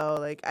 I'm so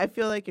like, I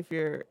feel like if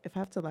I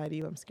have to lie to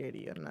you, I'm scared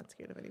of you. I'm not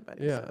scared of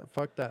anybody. yeah, So.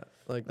 fuck that.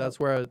 Like that's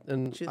where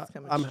Truth's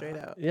coming I'm straight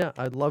out. Yeah,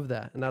 I love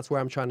that, and that's where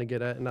I'm trying to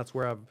get at, and that's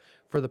where I've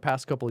for the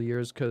past couple of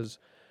years because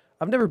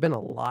I've never been a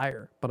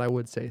liar, but I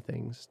would say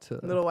things to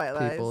Little white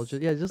people. lies.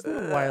 Just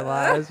little white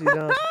lies, you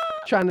know,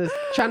 trying to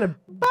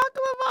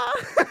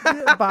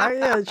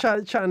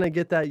Baklava. trying to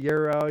get that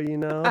euro, you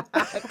know.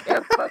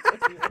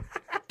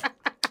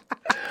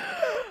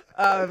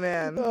 Oh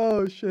man.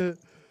 Oh shit.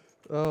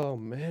 Oh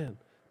man.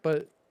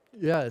 But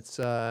yeah, it's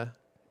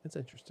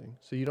interesting.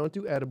 So you don't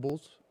do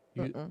edibles.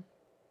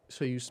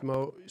 So you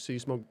smoke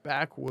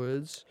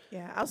backwoods.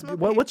 Yeah, I'll smoke.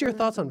 What's your vape.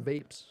 thoughts on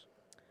vapes?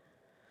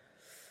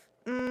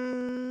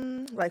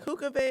 Like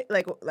hookah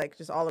vape, like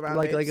just all around.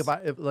 Like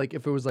vapes.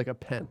 if it was like a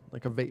pen,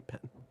 like a vape pen.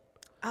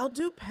 I'll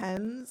do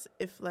pens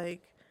if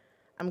like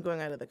I'm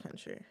going out of the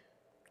country.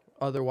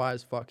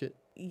 Otherwise, fuck it.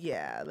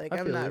 Yeah, like I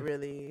I'm feel not you.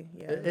 really.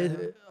 Yeah.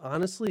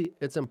 Honestly,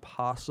 it's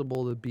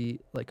impossible to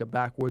beat like a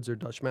backwoods or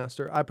Dutch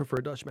Master. I prefer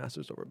Dutch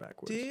Masters over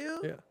backwoods. Do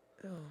you? Yeah.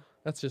 Oh.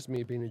 That's just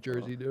me being a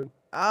Jersey dude.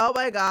 Oh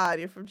my God,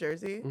 you're from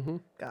Jersey? Mm-hmm.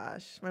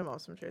 Gosh, my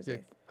mom's from Jersey.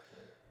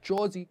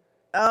 Jersey.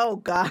 Oh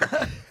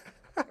God.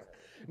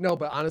 No,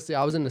 but honestly,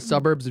 I was in the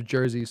suburbs of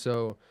Jersey,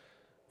 so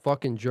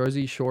fucking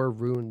Jersey Shore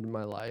ruined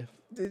my life.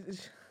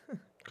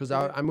 Because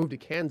I moved to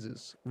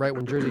Kansas right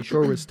when Jersey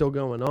Shore was still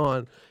going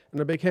on. And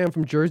a big hand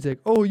from Jersey, like,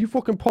 oh, you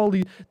fucking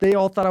Paulie. They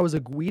all thought I was a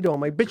Guido. I'm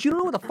like, bitch, you don't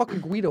know what a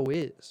fucking Guido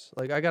is.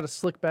 Like, I got a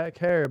slick back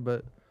hair,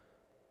 but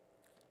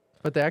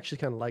they actually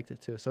kind of liked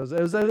it too. So it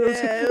was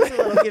Yeah, it was a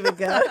little give and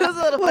go. It was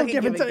a little fucking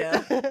give and go.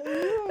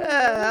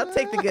 I'll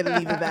take the good and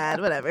leave the bad,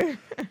 whatever.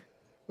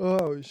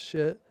 Oh,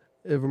 shit.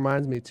 It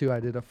reminds me, too, I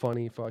did a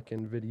funny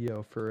fucking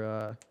video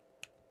for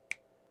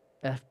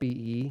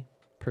FBE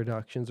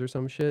Productions or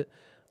some shit.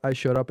 I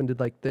showed up and did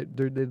like they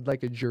did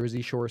like a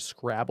Jersey Shore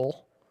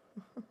Scrabble.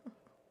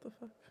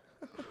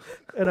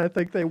 And I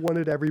think they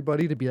wanted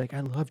everybody to be like,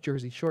 I love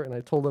Jersey Shore. And I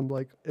told them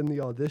like in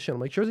the audition,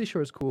 I'm like, Jersey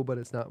Shore is cool, but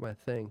it's not my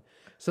thing.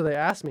 So they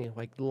asked me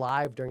like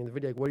live during the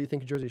video, like, what do you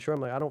think of Jersey Shore?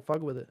 I'm like, I don't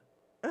fuck with it.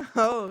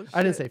 Oh, shit.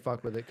 I didn't say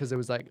fuck with it because it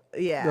was like,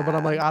 Yeah. But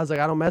I was like,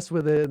 I don't mess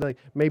with it. Like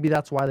maybe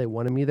that's why they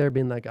wanted me there,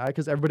 being that guy,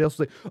 because everybody else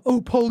was like, oh,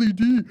 Paulie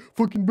D,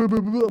 fucking blah blah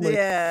blah. I'm like,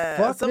 Yeah,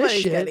 fuck this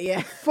somebody's shit. gotta-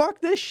 yeah. Fuck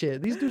this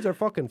shit. These dudes are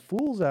fucking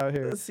fools out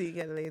here. So you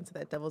gotta lay into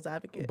that devil's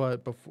advocate.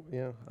 But before,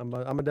 yeah,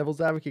 I'm a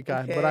devil's advocate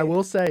guy. But I Okay.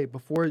 will say,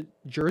 before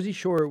Jersey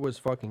Shore was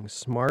fucking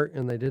smart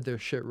and they did their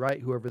shit right,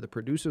 whoever the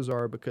producers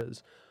are,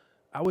 because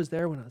I was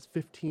there when I was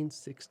 15,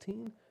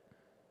 16,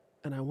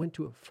 and I went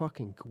to a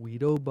fucking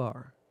Guido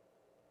bar.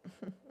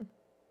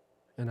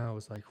 And I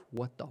was like,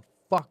 what the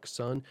fuck,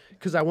 son?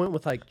 Because I went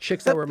with like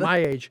chicks that were my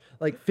age,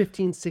 like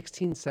 15,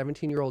 16,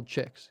 17-year-old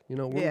chicks. You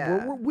know,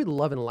 we're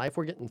loving life.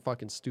 We're getting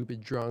fucking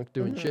stupid drunk,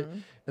 doing shit.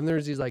 And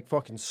there's these like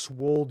fucking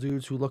swole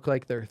dudes who look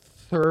like they're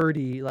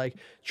 30, like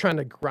trying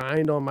to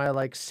grind on my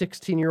like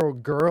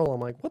 16-year-old girl.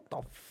 I'm like, what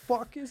the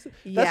fuck is it?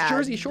 That's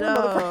Jersey Shore,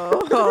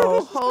 motherfucker.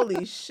 Oh,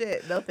 holy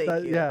shit. No,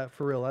 thank you. Yeah,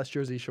 for real. That's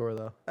Jersey Shore,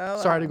 though.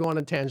 Oh, Sorry to go on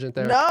a tangent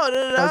there.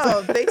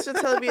 No. Thanks for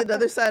telling me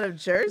another side of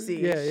Jersey.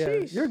 Yeah.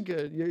 Sheesh. You're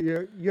good.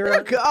 You're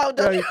good. Oh,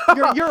 no.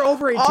 you're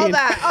over 18. All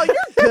that. Oh, you're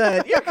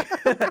good. You're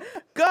good.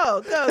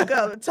 Go.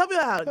 Tell me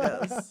how it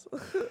goes. That's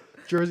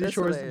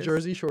hilarious.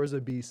 Jersey Shore's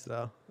a beast,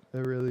 though.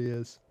 It really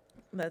is.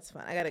 That's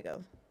fine. I gotta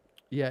go.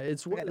 Yeah,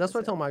 that's what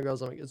I tell my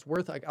girls. I'm like, it's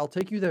worth. Like, I'll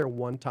take you there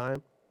one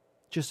time,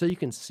 just so you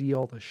can see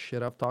all the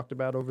shit I've talked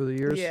about over the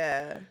years.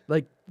 Yeah.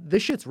 Like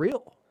this shit's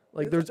real.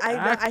 Like there's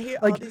I hear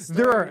all like these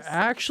there are stories.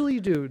 actually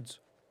dudes,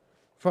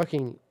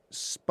 fucking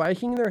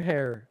spiking their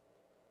hair,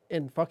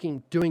 and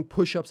fucking doing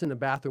push-ups in the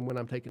bathroom when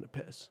I'm taking a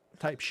piss.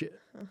 Type shit.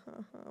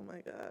 Oh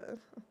my god.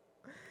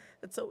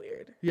 That's so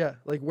weird. Yeah,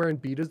 like wearing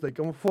beaters. Like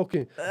I'm a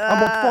fucking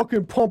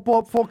pump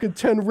up fucking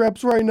 10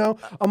 reps right now.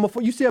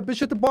 You see that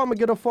bitch at the bottom? I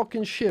get a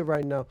fucking shit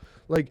right now.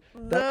 Like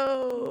that.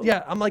 No.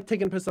 Yeah, I'm like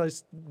taking a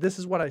piss. This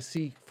is what I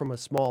see from a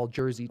small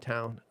Jersey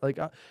town. Like,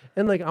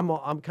 and like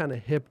I'm kind of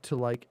hip to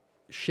like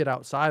shit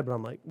outside, but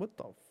I'm like, what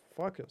the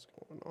fuck is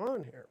going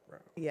on here, bro?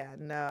 Yeah,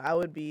 no, I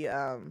would be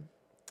I'd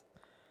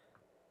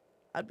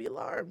be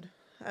alarmed.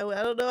 I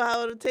don't know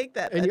how to take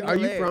that. And That'd be are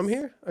you from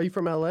hilarious. here? Are you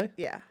from LA?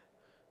 Yeah.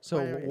 So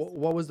Born and raised.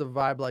 what was the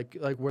vibe like?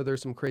 Like, were there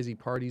some crazy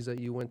parties that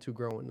you went to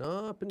growing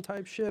up and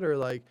type shit, or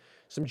like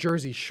some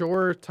Jersey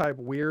Shore type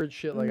weird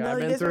shit like No, I've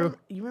you been guys through?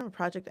 You remember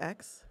Project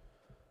X?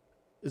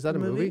 Is that a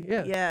movie?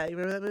 Yeah. Yeah, you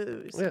remember that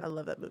movie? Yeah. I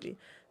love that movie.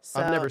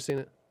 So, I've never seen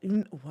it.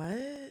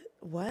 What?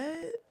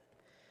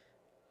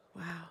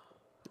 Wow.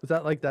 Is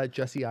that like that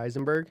Jesse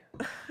Eisenberg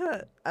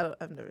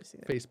I've never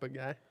seen it. Facebook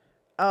guy?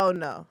 Oh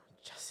no.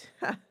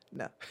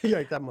 No. You're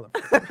like that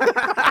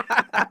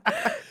motherfucker.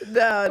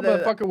 No, no, no.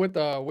 Motherfucker with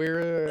the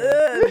weird.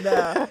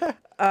 No.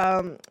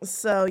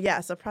 So yeah,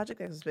 so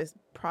Project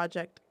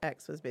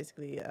X was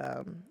basically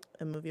a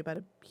movie about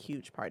a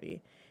huge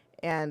party,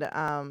 and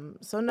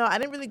so no, I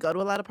didn't really go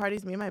to a lot of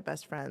parties. Me and my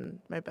best friend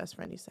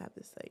used to have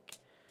this like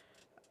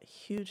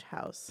huge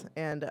house,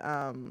 and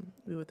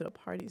we would throw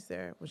parties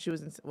there when she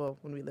was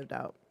when we lived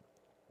out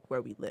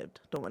where we lived.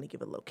 Don't want to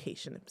give a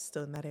location. I'm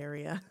still in that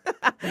area,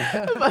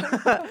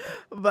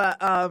 but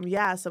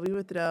yeah, so we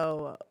would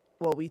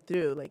we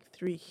threw like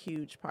 3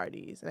 huge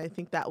parties, and I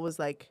think that was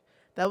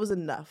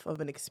enough of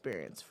an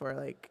experience for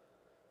like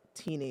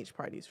teenage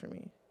parties for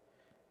me.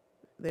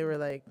 They were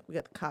like, we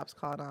got the cops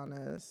called on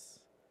us.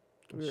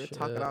 We were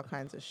talking all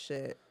kinds of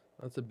shit.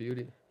 That's a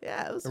beauty.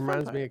 Yeah, it was.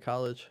 Reminds me of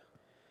college.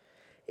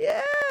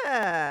 Yeah,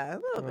 a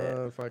little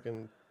bit.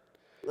 Fucking.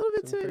 A little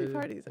bit some too many crazy-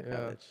 parties at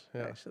college,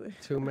 yeah. actually.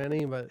 Too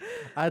many, but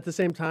at the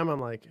same time,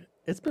 I'm like,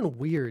 it's been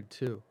weird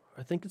too.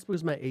 I think it's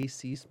because my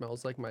AC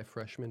smells like my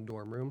freshman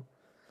dorm room.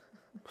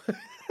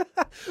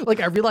 Like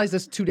I realized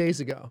this 2 days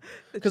ago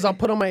because I'll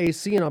put on my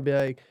AC and I'll be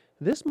like,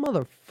 this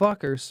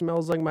motherfucker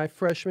smells like my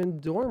freshman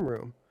dorm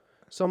room.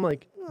 So I'm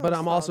like, but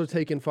I'm also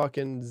taking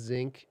fucking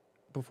zinc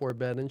before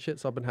bed and shit.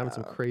 So I've been having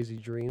some crazy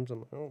dreams. I'm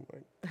like, oh my.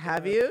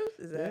 Have you?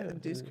 Is that Yeah,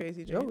 induced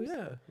crazy Oh dreams?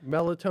 yeah,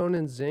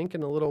 melatonin, zinc,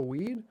 and a little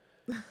weed.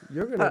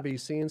 You're gonna be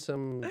seeing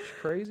some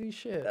crazy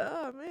shit.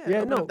 Oh man. Yeah,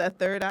 Open no. up that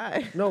third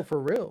eye. No, for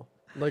real.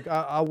 Like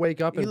I'll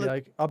wake up You and be look-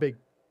 like, I'll be,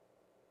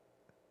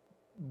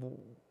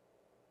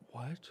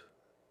 what?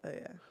 Oh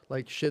yeah.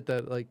 Like shit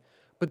that like,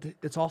 but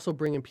it's also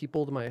bringing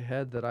people to my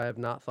head that I have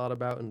not thought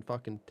about in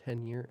fucking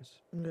 10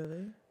 years.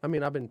 Really? I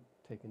mean, I've been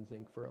taking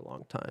zinc for a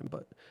long time,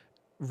 but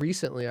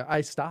recently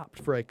I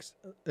stopped for like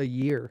a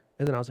year,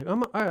 and then I was like,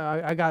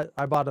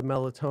 I bought a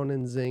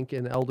melatonin, zinc,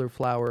 and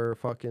elderflower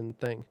fucking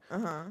thing,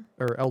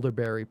 or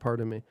elderberry,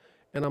 pardon me,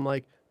 and I'm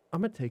like,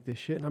 I'm gonna take this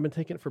shit, and I've been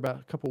taking it for about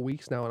a couple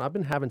weeks now, and I've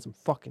been having some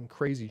fucking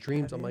crazy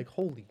dreams. I'm like,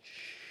 holy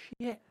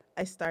shit.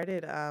 I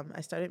started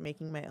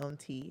making my own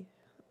tea,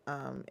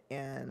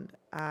 and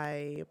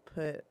I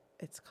put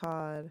it's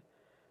called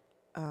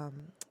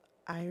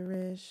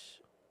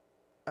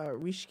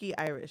Rishki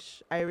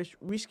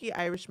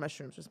Irish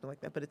mushrooms or something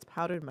like that, but it's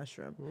powdered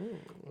mushroom,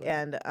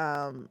 and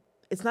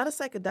it's not a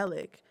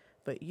psychedelic,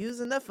 but use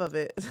enough of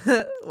it.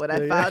 What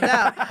I found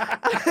out,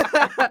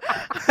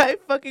 I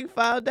fucking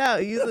found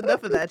out. Use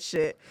enough of that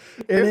shit,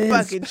 you're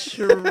fucking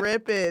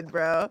tripping,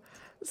 bro.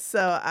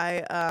 So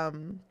I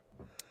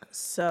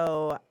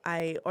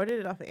ordered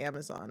it off of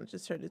Amazon.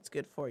 Just heard it's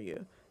good for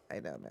you. I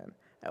know, man.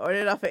 I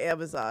ordered it off of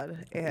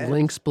Amazon, and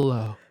Links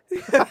below.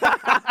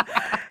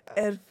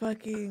 and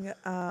fucking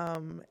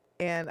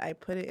and I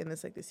put it in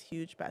this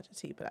huge batch of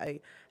tea, but I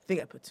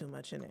think I put too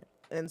much in it.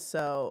 And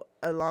so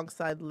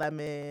alongside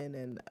lemon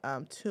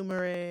and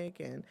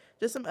turmeric and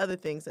just some other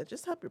things that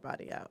just help your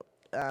body out.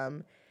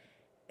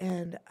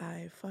 And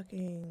I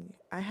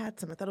had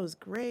some. I thought it was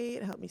great.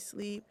 It helped me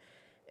sleep.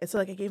 And so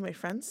I gave my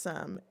friend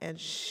some, and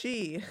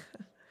she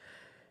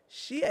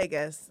I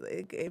guess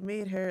it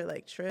made her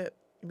trip.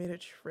 It made her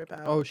trip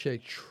out. Oh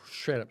shit,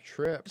 straight up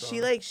trip. She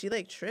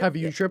tripped. Have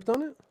you tripped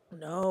on it?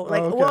 No,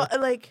 okay.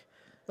 like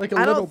Like a I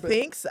little don't bit.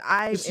 think so.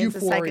 I'm Just into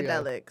euphoria.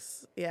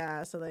 psychedelics.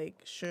 Yeah, so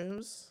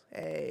shrooms.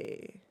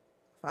 Hey,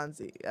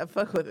 Fonzie, I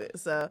fuck with it.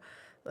 So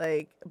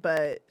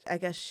but I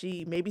guess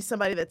maybe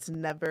somebody that's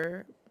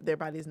their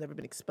body's never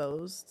been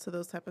exposed to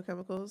those type of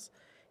chemicals.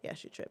 Yeah,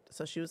 she tripped.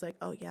 So she was like,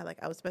 oh yeah,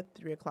 I was up at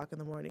 3:00 in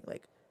the morning,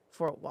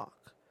 for a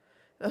walk.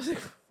 I was like,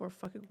 for a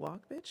fucking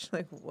walk, bitch?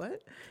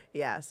 What?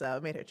 Yeah, so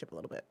it made her trip a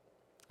little bit.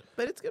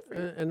 But it's good for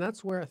you. And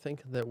that's where I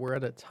think that we're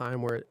at a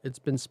time where it's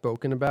been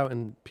spoken about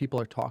and people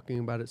are talking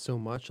about it so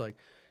much. Like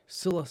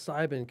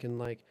psilocybin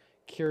can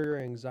cure your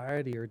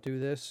anxiety or do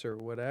this or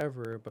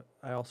whatever. But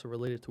I also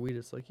relate it to weed.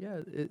 It's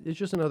it's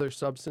just another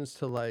substance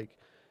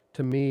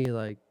to me,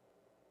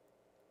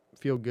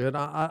 feel good.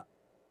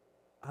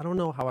 I don't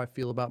know how I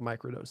feel about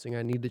microdosing.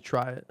 I need to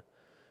try it,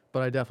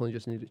 but I definitely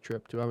just need to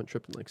trip too. I haven't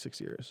tripped in 6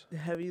 years.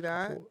 Have you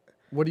not?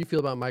 What do you feel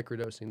about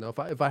microdosing though?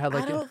 If I had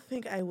I don't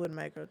think I would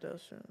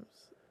microdose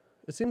shrooms.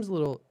 it seems a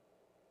little,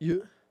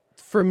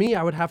 for me,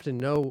 I would have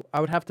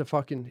to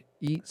fucking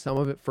eat some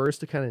of it first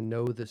to kind of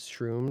know the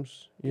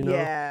shrooms, you know?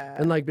 Yeah.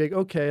 And be like,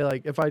 okay,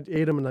 if I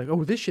ate them and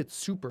oh, this shit's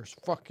super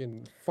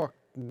fucking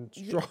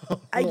strong.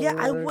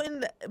 I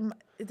wouldn't.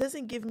 It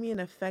doesn't give me an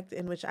effect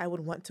in which I would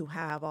want to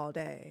have all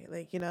day.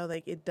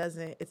 It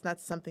doesn't. It's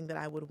not something that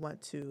I would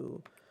want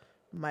to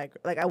I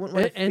wouldn't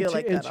want to feel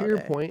like that And to all your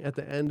day. point, at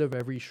the end of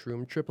every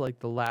shroom trip,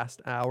 the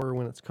last hour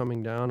when it's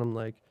coming down, I'm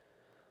like,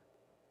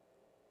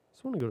 I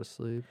just want to go to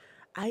sleep.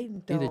 I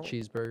Eat don't. a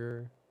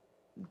cheeseburger.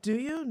 Do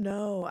you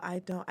know? I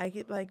don't. I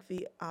get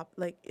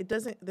it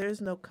doesn't. There's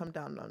no come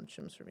down on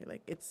shrooms for me.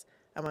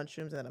 I'm on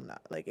shrooms and I'm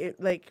not.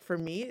 For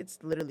me, it's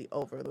literally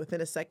over.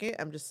 Within a second,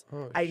 I'm just.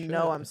 Oh, I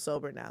know shit. I'm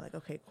sober now.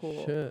 Okay,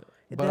 cool. Shit.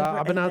 It But never-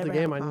 I've been I out of the never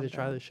had game. a I need calm to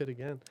try down. this shit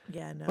again.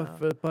 Yeah, no.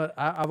 But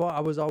I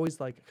was always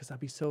because I'd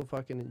be so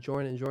fucking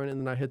enjoying it,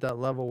 and then I hit that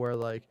level where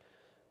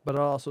but I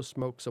also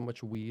smoke so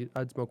much weed.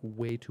 I'd smoke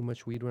way too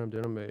much weed when I'm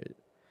doing them.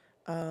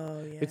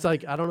 Oh yeah. It's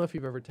like, I don't know if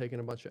you've ever taken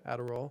a bunch of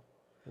Adderall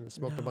and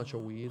smoked a bunch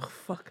of weed. Oh,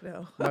 fuck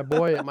no. My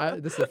boy,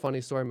 this is a funny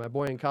story. My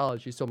boy in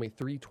college, he sold me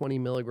 3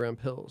 20-milligram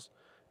pills.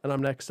 And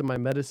I'm next to my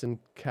medicine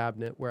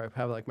cabinet where I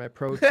have like my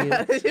protein.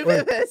 Medicine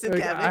Like,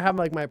 cabinet. I have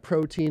like my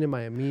protein and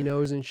my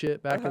aminos and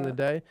shit back in the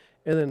day.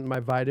 And then my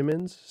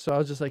vitamins. So I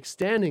was just like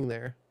standing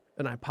there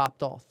and I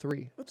popped all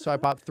 3. So I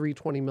popped 3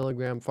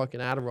 20-milligram fucking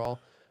Adderall.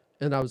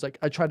 And I was like,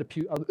 I tried to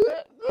puke.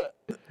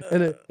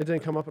 And it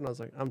didn't come up. And I was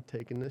like, I'm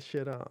taking this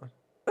shit on.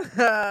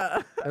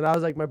 And I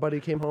was like, my buddy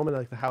came home and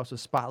like the house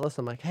was spotless.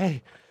 I'm like,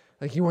 hey,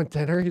 like you want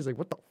dinner? He's like,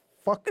 what the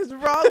fuck? What's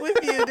wrong with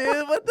you,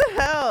 dude? What the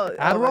hell?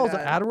 Oh my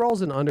God.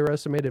 Adderall's an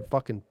underestimated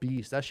fucking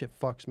beast. That shit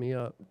fucks me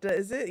up.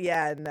 Is it?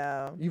 Yeah,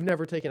 no. You've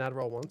never taken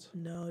Adderall once?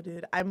 No,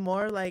 dude. I'm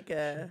more like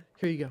a.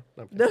 Here you go.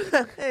 No, I'm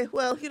kidding. Hey,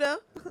 well, you know.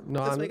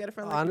 No, that's why you got a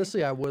friend like me.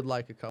 honestly, I would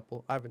like a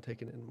couple. I haven't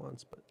taken it in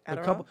months, but a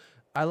Adderall? couple.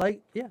 I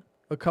like, yeah,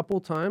 a couple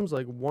times,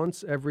 like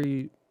once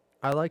every.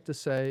 I like to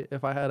say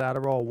if I had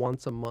Adderall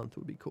once a month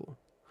would be cool.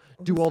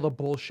 Do all the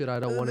bullshit I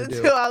don't want to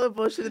do. Do all the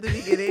bullshit at the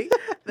beginning.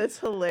 That's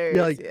hilarious.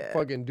 Yeah, like yeah.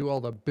 fucking do all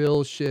the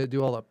bill shit,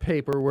 do all the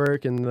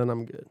paperwork, and then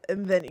I'm good.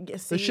 And then you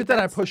see, The shit that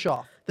I that's- push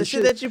off. The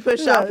shit that you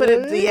push off, put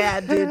it,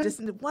 yeah, dude,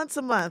 just once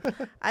a month.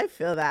 I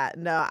feel that.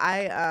 No,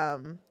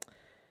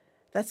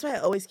 that's why I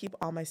always keep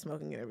all my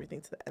smoking and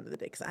everything to the end of the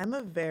day because I'm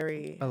a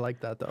very I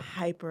like that though.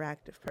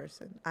 hyperactive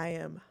person. I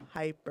am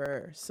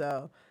hyper,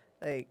 so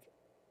like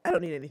I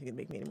don't need anything to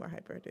make me any more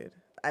hyper, dude.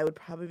 I would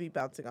probably be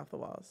bouncing off the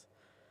walls.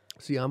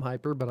 See, I'm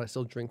hyper, but I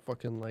still drink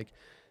fucking like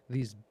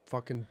these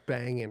fucking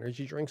Bang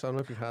energy drinks. I don't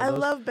know if you've had I those.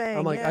 love Bang.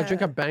 I'm like, I drink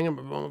yeah. a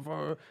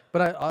Bang,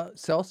 but I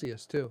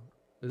Celsius too.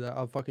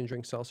 I'll fucking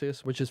drink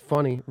Celsius, which is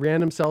funny.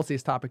 Random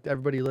Celsius topic to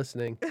everybody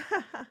listening.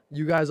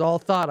 You guys all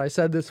thought I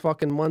said this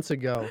fucking months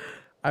ago.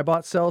 I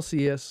bought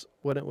Celsius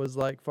when it was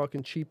like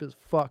fucking cheap as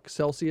fuck.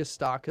 Celsius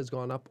stock has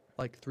gone up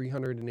like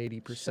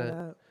 380% Shut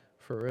up.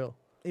 for real.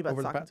 You about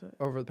Over to the, talk into it?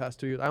 over the past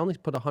 2 years. I only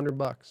put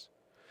 $100.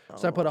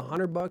 So I put Oh.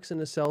 $100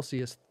 into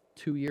Celsius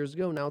 2 years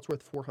ago. Now it's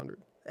worth 400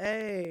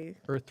 Hey,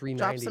 or 390.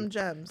 drop some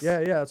gems. Yeah,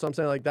 yeah. That's what I'm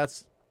saying. Like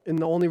and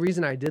the only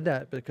reason I did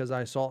that because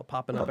I saw it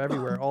popping up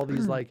everywhere. All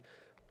these like,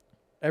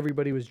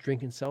 everybody was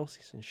drinking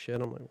Celsius and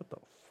shit. I'm like, what the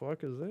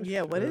fuck is this?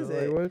 Yeah, what shit? is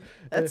Like, it? what-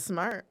 That's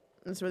smart.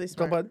 That's really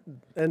So, smart.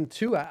 and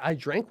 2, I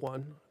drank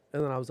one,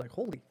 and then I was like,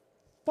 holy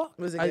fuck.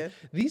 Was it I- good?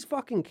 These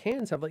fucking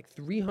cans have like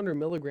 300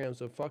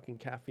 milligrams of fucking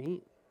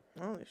caffeine,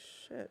 Holy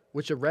shit.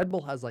 which a Red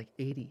Bull has like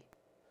 80.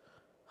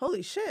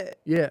 Holy shit.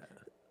 Yeah.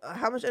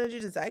 How much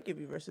energy does that give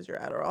you versus your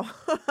Adderall?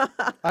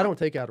 I don't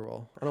take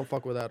Adderall. I don't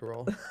fuck with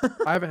Adderall.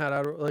 I haven't had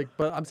Adderall, like,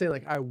 but I'm saying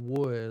like I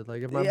would,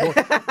 like if my Yeah.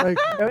 boy, like,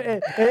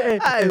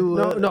 I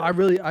no, would. no,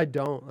 I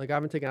don't. Like I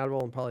haven't taken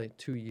Adderall in probably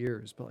 2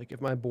 years. But like if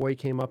my boy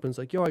came up and was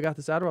like, "Yo, I got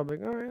this Adderall," I'm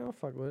like, "All right, I'll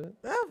fuck with it."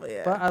 Oh, but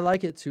yeah. But I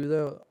like it too,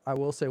 though. I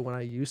will say when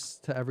I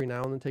used to every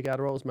now and then take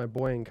Adderall, as my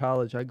boy in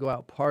college, I'd go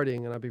out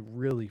partying and I'd be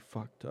really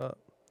fucked up,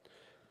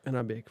 and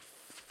I'd be like,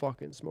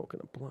 fucking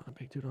smoking a blunt. I'm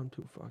like, dude, I'm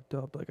too fucked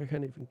up. Like, I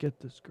can't even get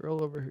this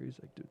girl over here. He's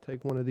like, dude,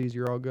 take one of these.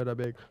 You're all good. I'd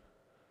be like,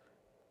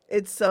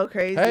 It's so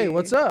crazy. hey,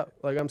 what's up?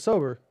 Like, I'm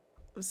sober.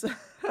 So-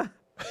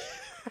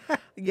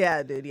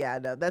 yeah, dude. Yeah,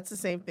 no, that's the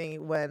same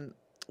thing when.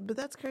 But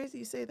that's crazy.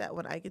 You say that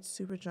when I get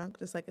super drunk,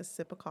 just like a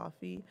sip of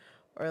coffee,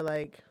 or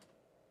like,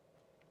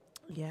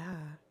 yeah,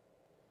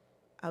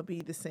 I'll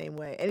be the same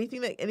way.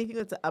 Anything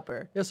that's an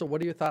upper. Yeah. So,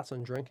 what are your thoughts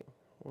on drinking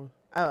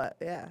Oh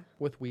yeah.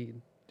 with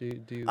weed? Do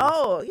you?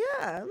 Oh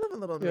yeah, I love a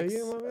little Yeah, mix.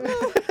 you love I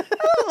it?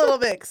 love a little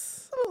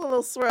mix. A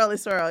little swirly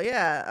swirl.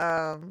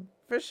 Yeah.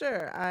 For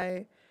sure.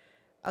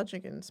 I'll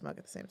drink and smoke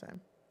at the same time.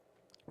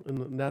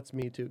 And that's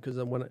me too. Because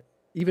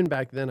even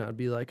back then, I'd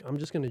be like, I'm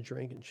just gonna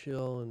drink and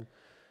chill. And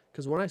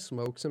because when I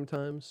smoke,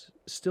 sometimes,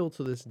 still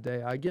to this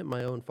day, I get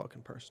my own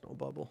fucking personal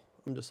bubble.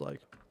 I'm just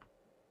like,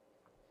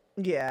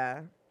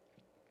 Yeah.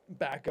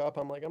 back up.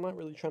 I'm like, I'm not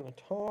really trying to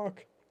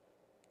talk.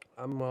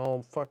 I'm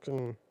all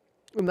fucking,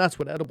 and that's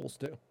what edibles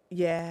do.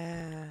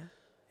 Yeah.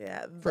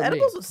 Yeah. For The me.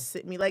 edibles will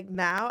sit me. Like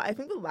now, I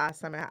think the last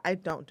time I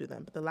don't do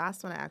them, but the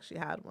last time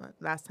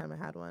I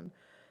had one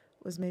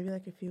was maybe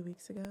like a few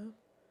weeks ago.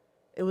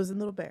 It was in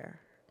Little Bear.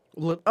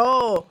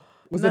 Oh.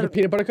 Was no, it the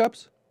peanut butter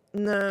cups?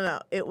 No.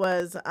 It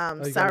was you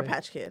got Sour me.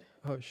 Patch Kid.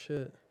 Oh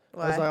shit!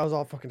 Why? I was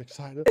all fucking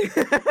excited.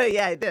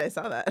 Yeah, I did. I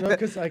saw that. No,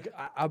 because like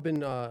I've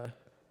been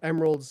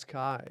Emerald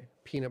Sky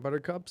peanut butter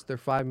cups. They're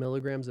 5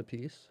 milligrams a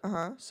piece.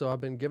 Uh-huh. So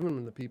I've been giving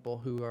them to people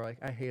who are like,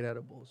 I hate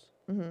edibles.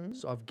 Mm-hmm.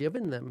 So I've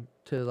given them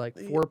to like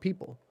 4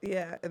 people.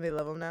 Yeah, and they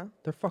love them now.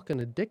 They're fucking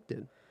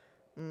addicted.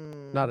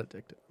 Mm. Not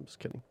addicted. I'm just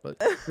kidding. But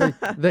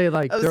they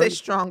like. I would say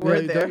strong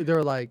word there.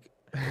 They're like,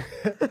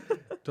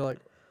 they're like,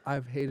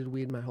 I've hated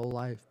weed my whole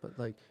life, but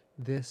like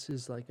this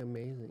is like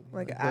amazing.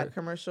 Like an they're- ad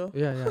commercial.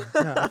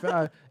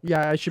 Yeah.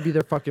 I should be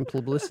their fucking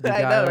publicity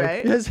I guy. know, like,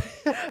 right? yes.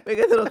 Make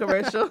a little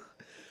commercial.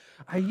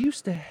 I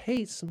used to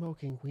hate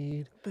smoking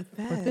weed, But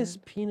then. but this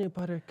peanut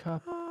butter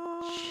cup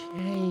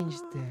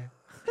changed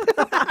it.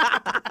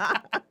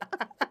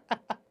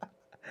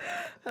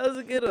 That was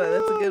a good one.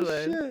 That's a good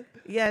one. Shit.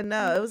 Yeah,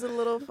 no, it was a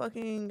little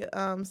fucking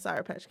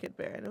Sour Patch Kid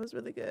bear, and it was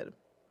really good.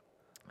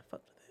 I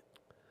fucked with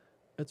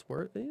it. It's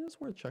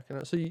worth checking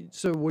out.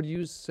 So would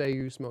you say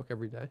you smoke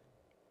every day?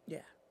 Yeah,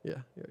 Yeah.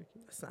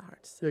 that's not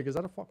hard to say. Yeah, because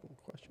that's a fucking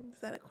question. Is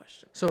that a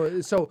question?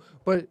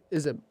 But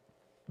is it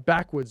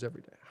backwoods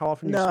every day? How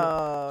often do you smoke?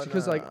 No,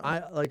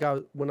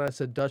 Because when I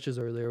said Dutchess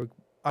earlier,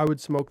 I would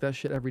smoke that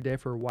shit every day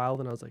for a while.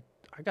 Then I was like,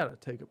 I gotta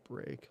take a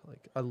break.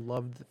 Like I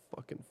love the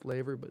fucking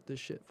flavor, but this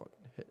shit fucking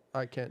hit.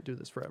 I can't do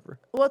this forever.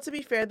 Well, to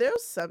be fair,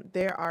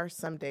 there are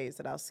some days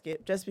that I'll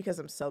skip just because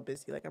I'm so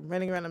busy. Like I'm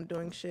running around, I'm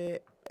doing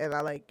shit, and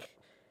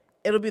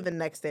it'll be the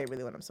next day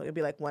really when I'm smoking. It'll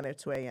be like 1 or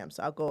 2 a.m.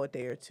 So I'll go a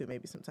day or two,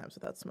 maybe sometimes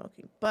without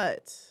smoking.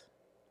 But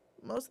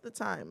most of the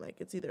time, like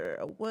it's either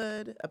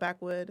a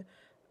backwood.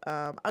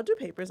 I'll do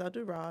papers, I'll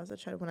do raws. I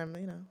try to when I'm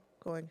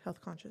going health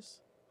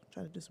conscious,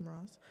 try to do some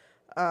raws,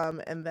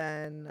 and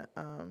then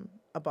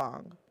a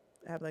bong.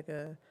 I have like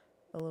a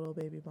little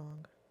baby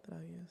bong that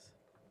I'll use.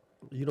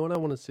 You know what I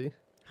want to see?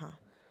 Huh.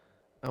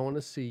 I want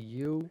to see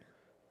you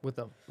with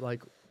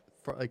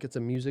it's a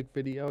music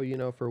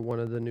video, for one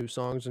of the new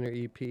songs on your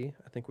EP.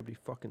 I think would be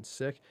fucking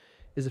sick.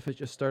 Is if it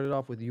just started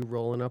off with you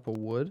rolling up a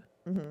wood.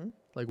 Mm-hmm.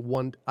 Like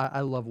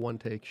I love one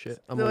take shit.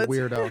 I'm So a it's-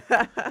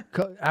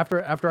 weirdo.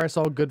 After I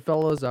saw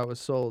Goodfellas, I was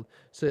sold.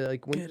 So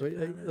like when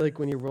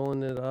Goodfellas. you're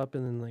rolling it up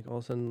and then like all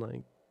of a sudden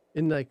like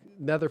in like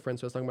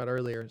Netherfriends I was talking about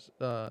earlier.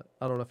 I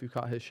don't know if you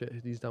caught his shit.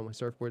 He's done with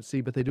Surfboard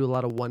C, but they do a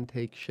lot of one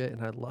take shit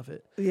and I love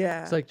it.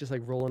 Yeah. It's like just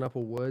like rolling up a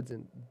woods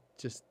and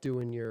just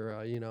doing your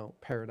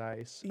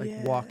paradise, like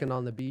Yeah. walking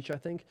on the beach. I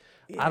think.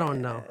 I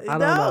don't know. I don't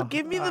no, know.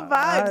 give me the I-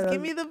 vibes. I-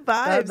 Give me the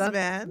vibes, that-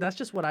 man. That's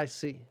just what I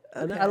see.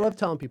 And I Okay. love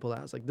telling people that.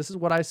 I was like, this is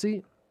what I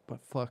see, but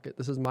fuck it.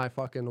 This is my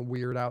fucking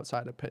weird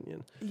outside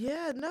opinion.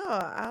 Yeah,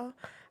 no,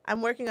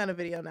 I'm working on a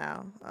video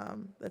now.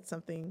 That's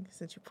something,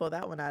 since you pulled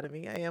that one out of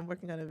me, I am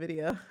working on a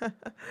video.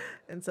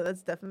 And so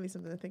that's definitely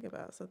something to think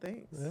about. So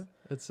thanks. Yeah.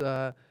 It's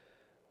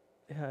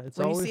it's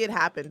When always you see it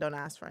happen, don't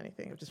ask for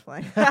anything. I'm just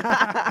playing.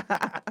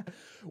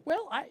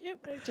 well, I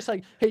just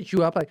like hit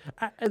you up like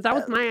that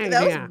was my idea.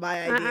 That was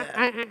my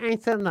idea. I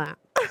said that.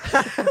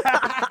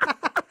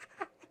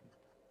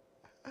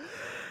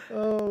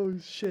 Oh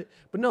shit!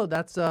 But no,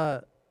 that's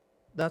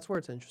where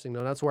it's interesting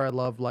though. That's where I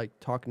love like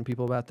talking to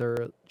people about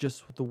their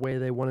just the way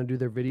they want to do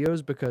their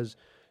videos because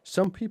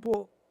some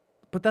people.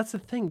 But that's the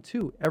thing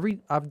too.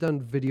 I've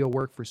done video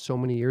work for so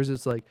many years.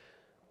 It's like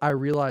I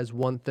realize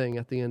one thing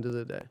at the end of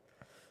the day.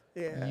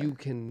 Yeah. You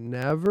can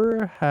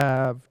never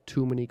have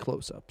too many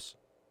close-ups.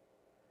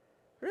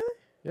 Really?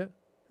 Yeah.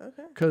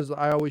 Okay. Because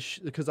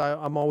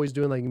I'm always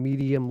doing like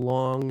medium,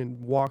 long,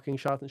 and walking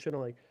shots and shit. I'm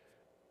like,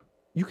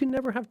 you can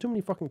never have too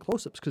many fucking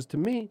close-ups. Because to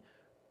me,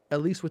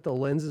 at least with the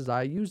lenses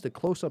I use, the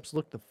close-ups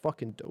look the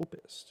fucking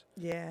dopest.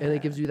 Yeah. And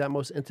it gives you that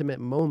most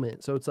intimate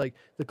moment. So it's like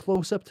the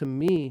close-up to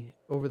me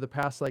over the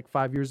past like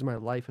 5 years of my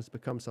life has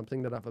become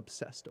something that I've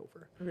obsessed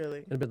over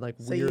Really. and been like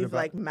So weird you've about.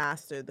 like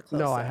mastered the close.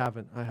 No, I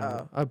haven't.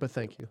 Oh. But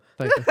thank you.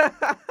 Thank you.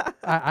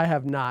 I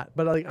have not.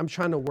 But like I'm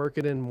trying to work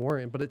it in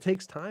more. But it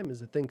takes time is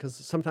the thing because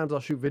sometimes I'll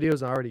shoot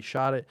videos and I already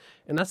shot it.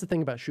 And that's the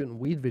thing about shooting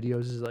weed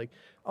videos is like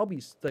I'll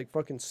be like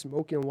fucking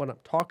smoking what I'm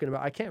talking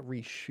about. I can't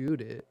reshoot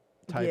it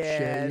type Yeah,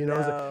 shit. It's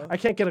like, no. I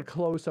can't get a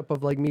close up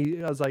of like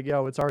me. I was like,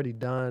 yo, it's already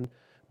done.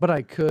 But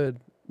I could,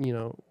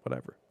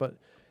 whatever. But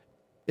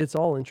it's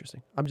all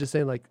interesting. I'm just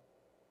saying like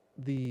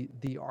the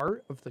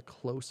art of the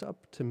close up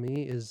to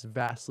me is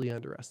vastly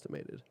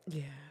underestimated.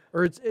 Yeah.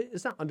 Or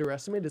it's not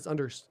underestimated.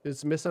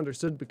 It's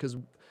misunderstood because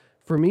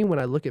for me when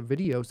I look at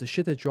videos, the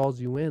shit that draws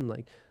you in,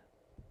 like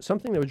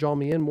something that would draw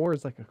me in more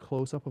is like a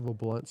close up of a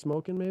blunt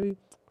smoking maybe,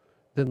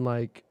 than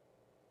like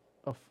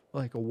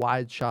a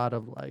wide shot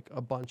of like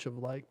a bunch of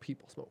like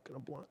people smoking a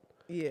blunt.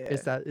 Yeah.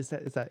 It's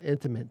that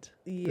intimate.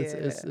 Yeah.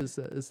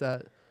 It's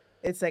that.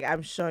 It's like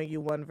I'm showing you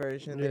one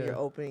version, then Yeah. you're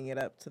opening it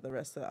up to the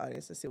rest of the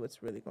audience to see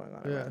what's really going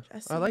on Yeah, around you.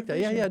 see I like your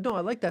that. Yeah, vision. no,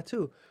 I like that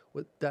too.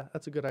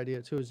 That's a good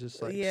idea too. Is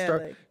just like Yeah,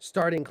 like-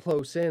 starting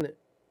close in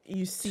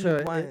You see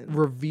to one.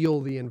 reveal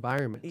the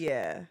environment.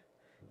 Yeah.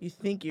 You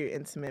think you're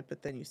intimate,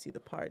 but then you see the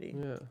party.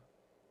 Yeah.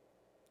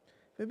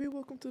 Baby,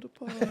 welcome to the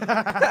party.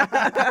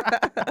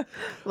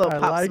 Little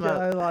pop I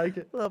smoke. like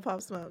it. Little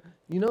pop smoke.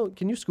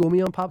 Can you school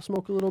me on Pop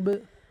Smoke a little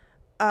bit?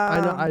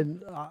 I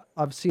know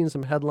I've seen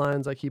some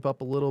headlines. I keep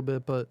up a little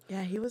bit, but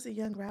Yeah, he was a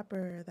young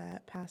rapper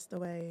that passed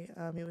away.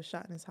 He was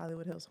shot in his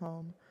Hollywood Hills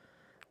home.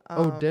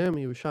 oh damn,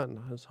 he was shot in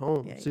his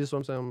home. yeah, See, that's what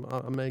I'm saying.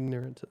 I'm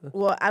ignorant to that.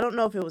 Well, I don't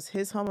know if it was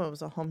his home or it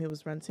was a home he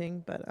was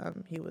renting, but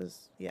he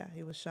was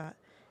shot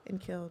and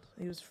killed.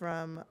 He was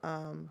from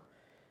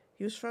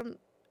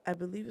I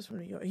believe he's from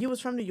New York. He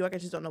was from New York. I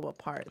just don't know what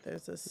part.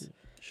 There's this.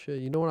 Shit,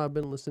 you know what I've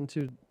been listening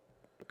to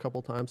a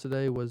couple times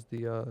today was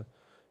the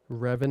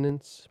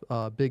Revenants,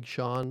 Big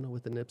Sean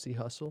with the Nipsey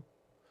Hussle.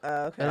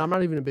 Okay. And I'm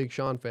not even a Big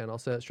Sean fan. I'll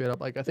say it straight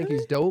up. Like I think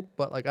he's dope,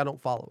 but like I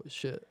don't follow his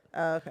shit.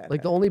 Okay.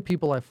 Like the only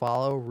people I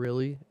follow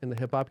really in the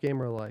hip hop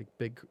game are like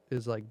Big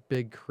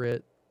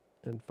Crit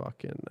and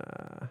fucking.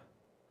 That's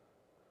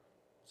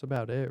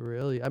about it,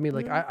 really. I mean,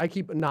 like I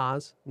keep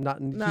Nas. He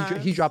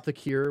Nas. dropped The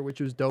Cure, which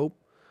was dope.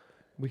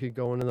 we could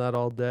go into that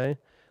all day.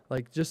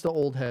 Like just the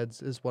old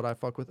heads is what I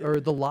fuck with, or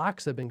the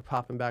locks have been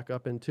popping back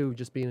up in too.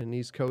 Just being an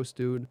East Coast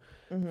dude,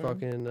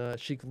 fucking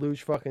Chic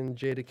Luge, fucking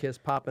Jada Kiss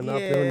popping up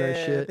doing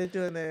their shit. They're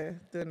doing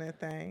their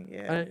thing.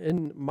 Yeah.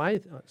 And my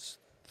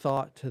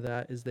thought to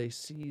that is they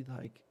see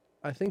like,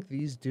 I think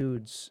these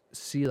dudes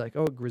see like,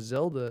 oh,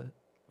 Griselda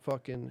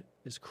fucking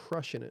is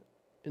crushing it,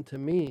 and to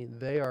me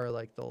they are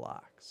like the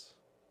locks.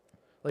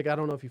 Like I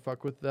don't know if you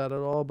fuck with that at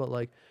all, but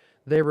like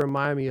they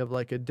remind me of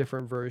like a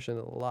different version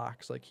of the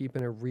locks, like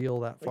keeping it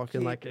real. That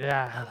fucking like the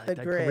that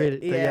grit.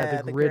 gritty, Yeah,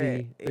 the the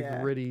gritty, grit. the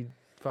Yeah. gritty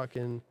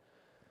fucking.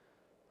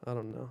 I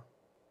don't know.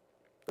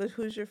 But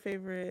who's your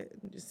favorite?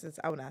 Just since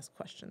I want to ask a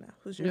question now.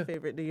 Who's your Yeah.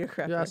 favorite New York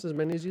rapper? You ask as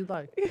many as you'd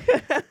like.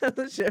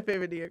 Who's your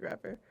favorite New York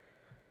rapper?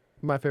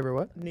 My favorite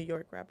what? New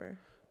York rapper.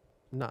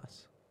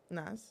 Nas.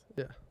 Nas.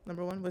 Yeah.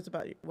 Number one. What's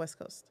about West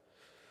Coast?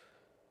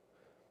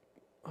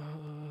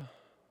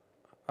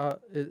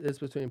 It's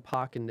between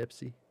Pac and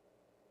Nipsey.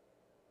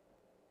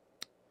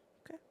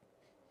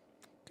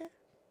 Okay.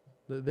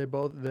 They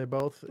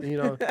both, you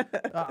know,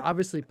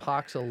 obviously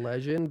Pac's a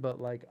legend, but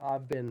like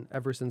I've been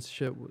ever since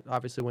shit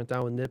obviously went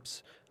down with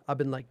Nips. I've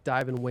been like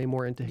diving way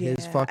more into his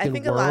Yeah, I fucking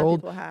think a lot of world.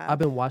 people have. I've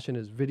been watching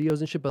his videos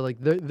and shit, but like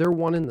they're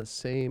one and the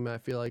same. I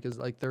feel like is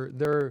like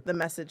they're The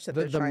message that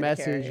the they're trying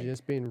message to carry.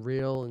 just being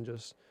real and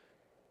just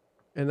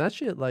and that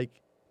shit like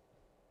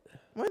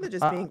More than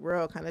just being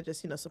real, kind of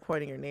just,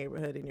 supporting your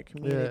neighborhood and your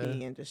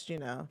community and just,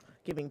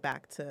 giving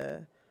back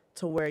to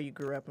where you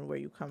grew up and where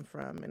you come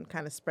from and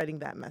kind of spreading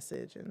that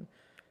message and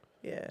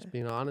just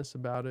being honest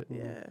about it. And,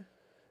 yeah.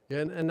 Yeah,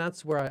 and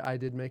that's where I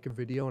did make a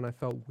video and I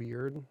felt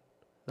weird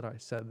that I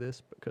said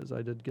this because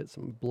I did get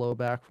some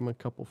blowback from a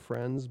couple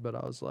friends, but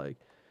I was like,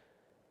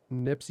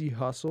 Nipsey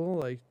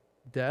Hussle, like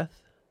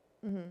death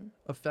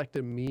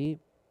affected me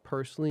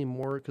personally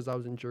more because I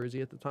was in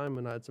Jersey at the time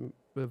and I had some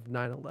of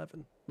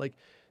 9/11. Like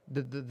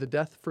the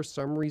death for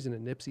some reason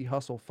in Nipsey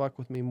Hussle fuck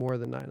with me more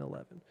than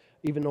 9/11.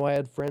 Even though I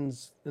had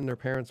friends and their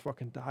parents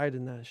fucking died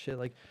in that shit.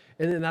 Like,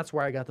 and then that's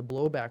where I got the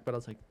blowback. But I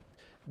was like,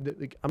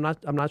 I'm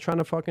not trying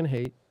to fucking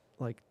hate.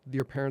 Like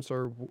your parents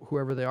or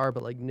whoever they are,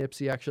 but like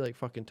Nipsey actually like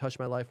fucking touched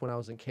my life when I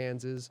was in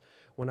Kansas,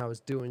 when I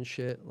was doing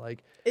shit.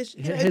 Like It's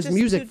his just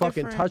music two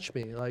fucking different- touched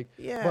me. Like,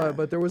 Yeah.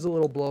 but there was a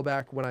little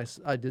blowback when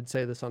I did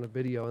say this on a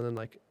video, and then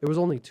like it was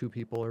only two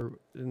people,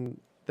 and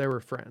they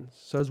were friends.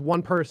 So it was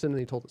one person, and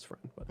he told his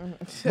friend.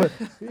 But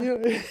you know,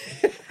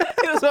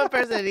 It was one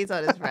person and he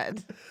told his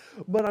friend.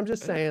 but I'm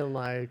just saying,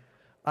 like,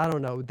 I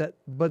don't know that,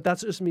 but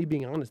that's just me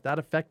being honest. That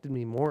affected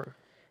me more.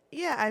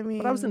 Yeah, I mean.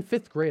 But I was in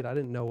 5th grade. I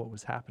didn't know what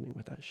was happening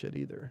with that shit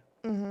either.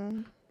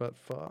 Mm-hmm. But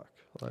fuck,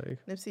 like.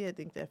 Nipsey, I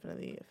think,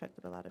 definitely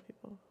affected a lot of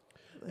people.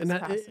 And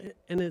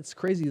and it's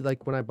crazy.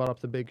 Like when I brought up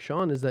the Big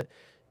Sean, is that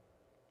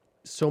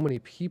so many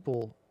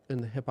people in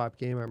the hip hop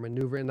game are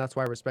maneuvering. And that's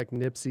why I respect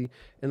Nipsey,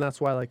 and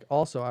that's why like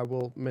also I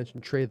will mention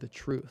Trey the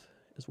Truth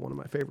is one of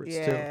my favorites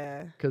too,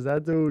 Yeah. because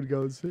that dude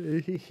goes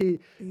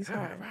He's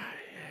hard.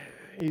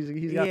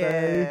 he's got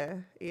that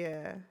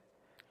Yeah.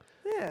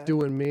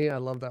 doing me. I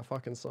love that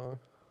fucking song.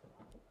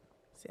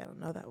 See, I don't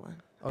know that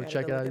one. I Oh, gotta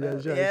check go it look out.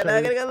 up. Yeah, Yeah, check no, I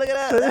it. gotta go look it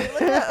up. I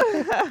gotta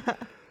look it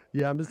up.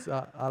 Yeah, I'm just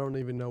I don't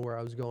even know where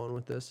I was going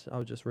with this. I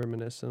was just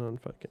reminiscing on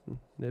fucking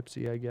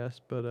Nipsey, I guess.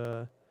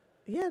 But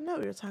Yeah, no,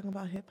 we were talking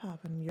about hip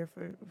hop and you're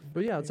for.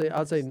 But yeah,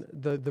 I'd say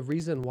the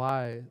reason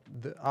why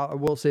I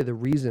will say the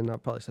reason I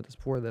probably said this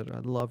before that I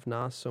love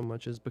Nas so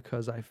much is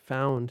because I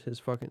found his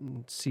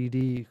fucking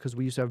CD because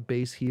we used to have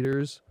bass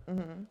heaters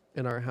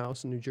in our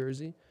house in New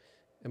Jersey,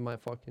 and my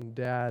fucking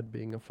dad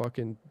being a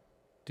fucking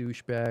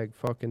douchebag,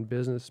 fucking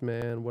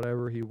businessman,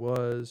 whatever he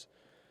was,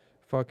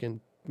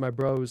 fucking my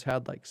bros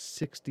had like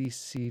 60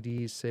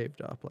 CDs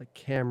saved up, like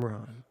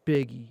Cameron,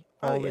 Biggie,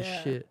 all this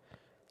yeah. shit.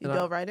 You And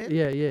go right in?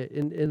 Yeah, yeah.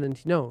 And then,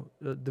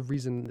 the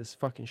reason this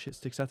fucking shit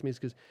sticks out to me is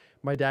because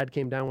my dad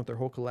came down with their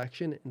whole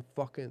collection and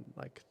fucking,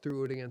 like,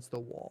 threw it against the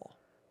wall.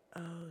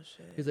 Oh,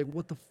 shit. He's like,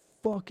 what the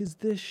fuck is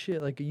this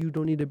shit? Like, you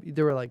don't need to be,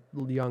 they were, like,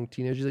 young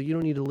teenagers. Like, you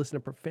don't need to listen to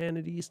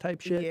profanities type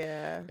shit.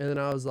 Yeah. And then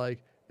I was like,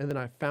 and then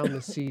I found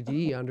the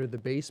CD under the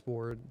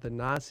baseboard, the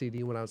Nas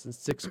CD, when I was in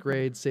 6th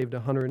grade, saved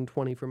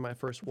 120 for my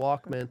first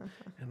Walkman.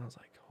 And I was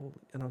like, holy,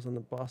 and I was on the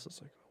bus.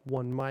 It's like,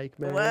 one mic,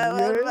 man. Well,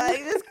 Yeah.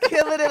 like, just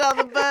killing it on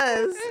the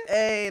bus.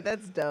 Hey,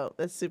 that's dope.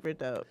 That's super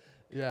dope.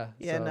 Yeah.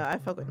 Yeah, so- no, I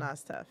fuck with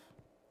Nas tough.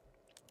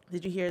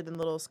 Did you hear the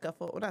little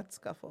scuffle? Well, not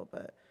scuffle,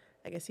 but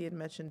I guess he had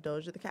mentioned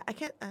Doja the Cat.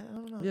 I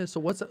don't know. Yeah,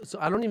 so so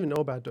I don't even know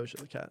about Doja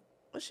the Cat.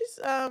 Well,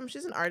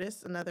 she's an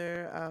artist.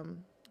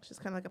 She's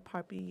kind of like a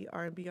poppy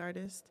R&B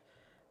artist,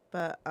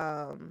 but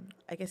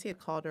I guess he had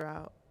called her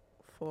out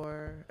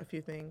for a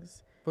few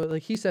things. But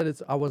like he said,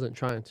 I wasn't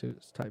trying to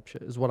type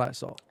shit is what I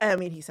saw. I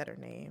mean, he said her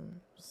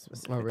name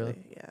specifically. Oh, really?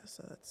 Yeah,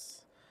 so that's.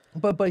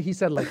 But he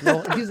said like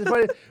no,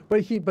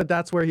 but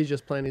that's where he's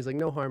just playing. He's like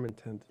no harm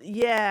intended.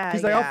 Yeah.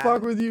 He's like yeah. I'll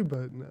fuck with you,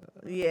 but no.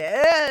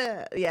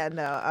 Yeah,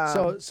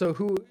 no. So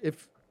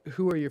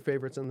who are your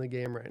favorites in the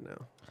game right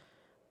now?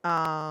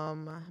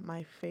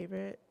 My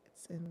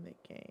favorites in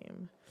the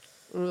game.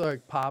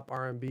 like pop,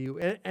 R&B,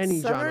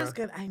 any Summer's genre.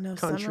 good. I know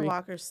Country. Summer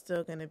Walker's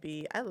still gonna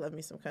be. I love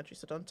me some country,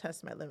 so don't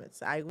test my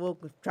limits. I will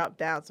drop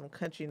down some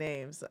country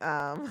names.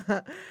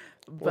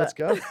 Let's But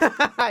go.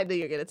 I knew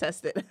you're gonna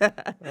test it.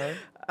 Right.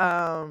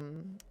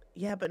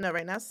 Yeah, but no,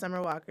 right now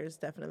Summer Walker is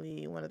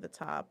definitely one of the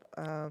top.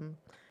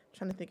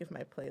 Trying to think of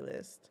my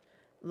playlist.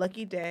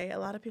 Lucky Day. A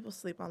lot of people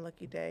sleep on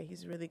Lucky Day.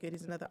 He's really good.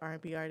 He's another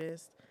R&B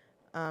artist.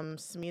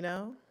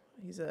 Smino.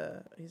 He's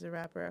a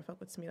rapper. I fuck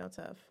with Smino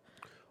tough.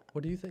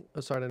 What do you think?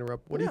 Oh, sorry to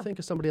interrupt. What do No. you think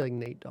of somebody like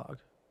Nate Dogg?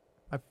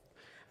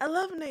 I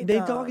love Nate Nate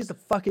Dogg. Dogg is the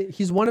fucking.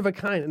 He's one of a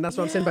kind, and that's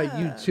what I'm saying about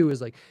you Yeah. too.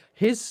 Is like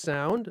his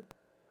sound.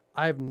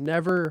 I've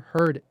never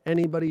heard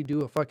anybody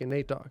do a fucking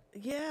Nate Dogg,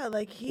 Yeah,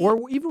 like he.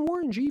 or even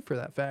Warren G for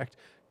that fact.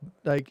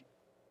 Like,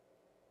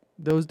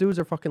 those dudes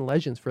are fucking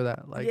legends for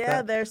that. Like, Yeah,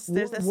 that, there's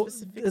that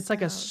specific It's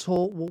like a sound.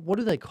 soul. What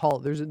do they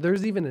call it?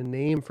 There's even a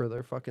name for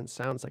their fucking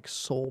sound. It's like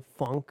soul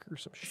funk or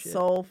some shit.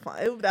 Soul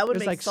fun. That would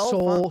It's make like soul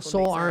soul funk would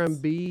soul make R sense.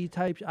 and B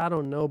type. I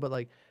don't know, but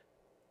like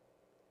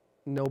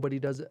nobody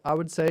does it. I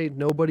would say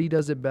Nobody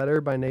Does It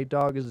Better by Nate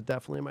Dogg is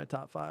definitely in my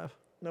top 5.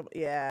 No,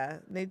 yeah,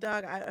 Nate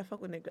Dogg. I fuck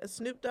with Nate.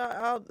 Snoop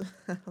Dogg.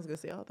 I was gonna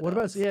say all the. What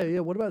about dogs. yeah?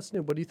 What about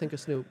Snoop? What do you think of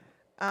Snoop?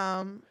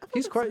 I fuck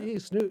He's with quite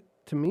Snoop. Snoop.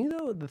 To me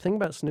though, the thing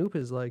about Snoop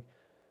is like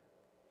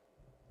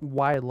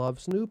why I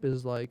love Snoop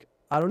is like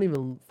I don't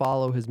even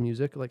follow his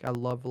music. Like I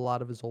love a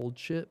lot of his old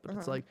shit, but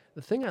it's like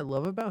the thing I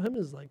love about him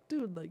is like,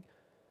 dude, like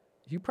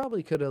you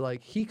probably could have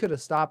like he could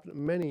have stopped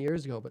many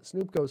years ago, but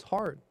Snoop goes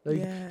hard. Like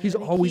Yeah, he's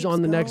and he always keeps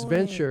on the next going.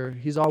 venture.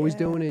 He's always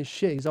doing Yeah. his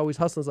shit. He's always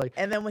hustling. It's like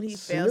And then when he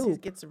fails, he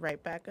Snoop. gets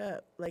right back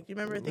up. Like you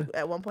remember, I think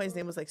at one point his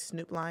name was like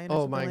Snoop Lion. Or oh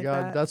something my like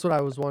god, that? that's what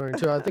I was wondering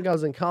too. I think I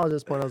was in college at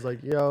this point. I was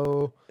like,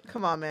 yo,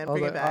 Come on, man, I was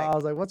bring like, it back. I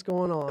was like, what's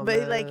going on?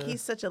 But like man?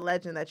 he's such a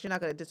legend that you're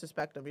not gonna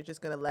disrespect him. You're just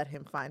gonna let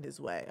him find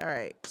his way. All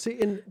right. See,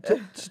 and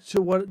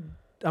to what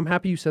I'm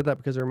happy you said that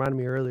because it reminded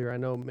me earlier. I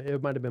know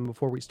it might have been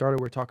before we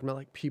started. We are talking about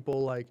like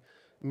people like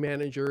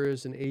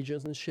managers and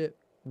agents and shit.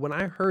 When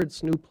I heard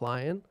Snoop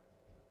Lion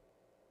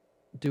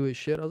do his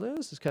shit, I was like,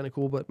 this is kind of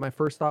cool. But my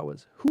first thought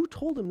was, who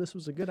told him this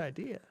was a good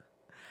idea?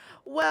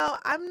 Well,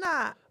 I'm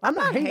not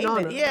hating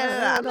on it. it. Yeah,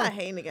 No, I'm no. not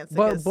hating against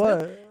But- it.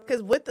 but-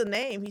 Because with the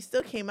name, he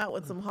still came out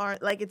with some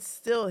hard. Like it's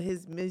still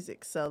his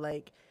music. So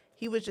like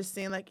he was just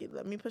saying like,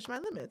 let me push my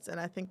limits, and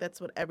I think that's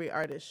what every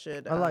artist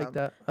should. I like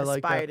that. I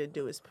like aspire that. to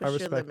do is I push your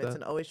respect limits that.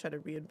 and always try to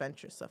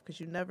reinvent yourself because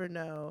you never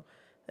know.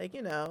 Like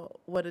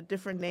what a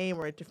different name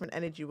or a different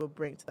energy will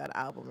bring to that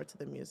album or to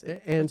the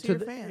music And to to your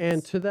fans.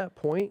 and to that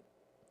point,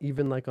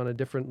 even like on a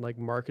different like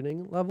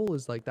marketing level,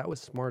 is like that was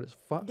smart as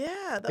fuck.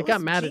 yeah, that It got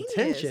was mad genius.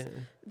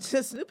 attention.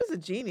 Snoop is a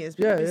genius.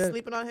 People Yeah, be yeah.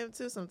 sleeping on him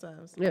too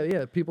sometimes.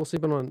 Yeah. People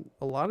sleeping on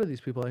a lot of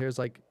these people out here is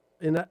like,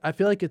 and I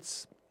feel like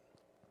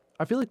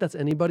that's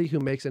anybody who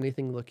makes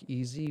anything look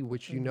easy,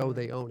 which you know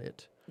they own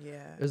it.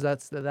 Yeah. Is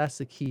that's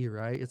the key,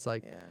 right? It's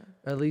like Yeah.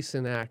 at least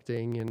in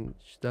acting, and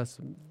that's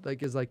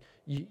like is like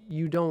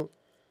you don't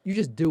you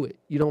just do it.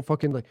 You don't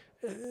fucking like.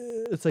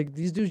 It's like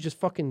these dudes just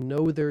fucking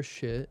know their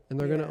shit and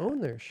they're gonna Yeah. own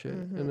their shit,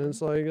 and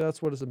it's like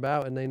that's what it's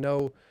about, and they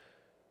know.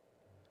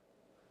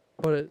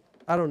 But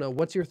I don't know.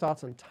 What's your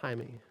thoughts on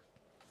timing?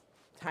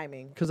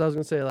 Timing. Because I was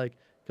gonna say like,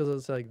 because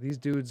it's like these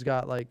dudes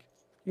got like,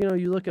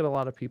 you look at a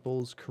lot of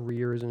people's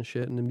careers and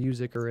shit in the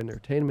music or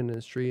entertainment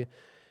industry,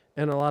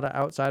 and a lot of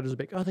outsiders are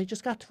like, oh, they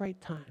just got the right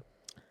time.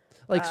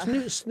 Like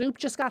Snoop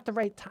just got the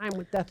right time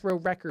with Death Row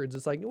Records.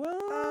 It's like,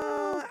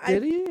 well,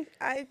 did he?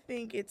 I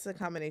think it's a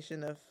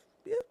combination of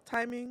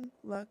timing,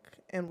 luck,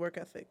 and work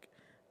ethic.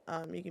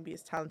 You can be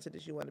as talented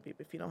as you want to be,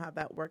 but if you don't have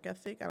that work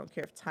ethic, I don't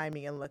care if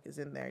timing and luck is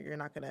in there. You're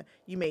not gonna.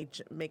 You may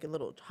make a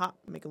little hop,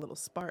 make a little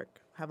spark,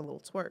 have a little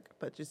twerk,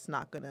 but just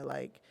not gonna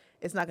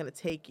it's not gonna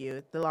take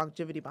you. The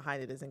longevity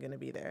behind it isn't gonna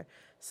be there.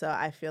 So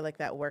I feel like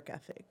that work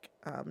ethic,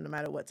 no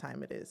matter what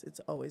time it is, it's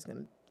always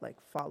gonna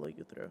follow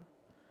you through.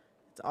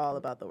 It's all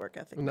about the work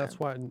ethic. And that's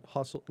man.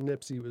 why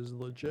Nipsey was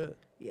legit.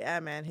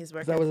 Yeah, man, his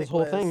work. That was his ethic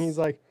whole thing. He's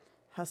like,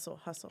 hustle,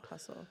 hustle,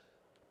 hustle.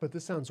 but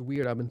this sounds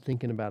weird. I've been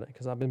thinking about it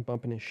because I've been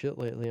bumping his shit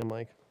lately. I'm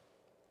like,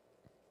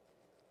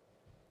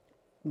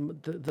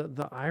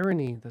 the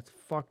irony that's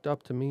fucked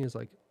up to me is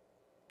like,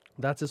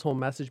 that's his whole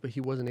message, but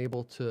he wasn't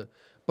able to.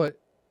 But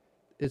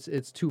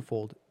it's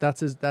twofold.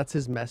 That's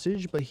his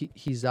message, but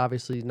he's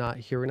obviously not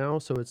here now,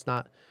 so it's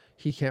not.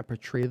 He can't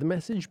portray the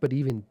message, but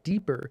even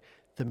deeper,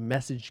 the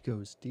message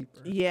goes deeper.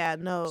 Yeah,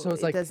 no. So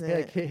it's it like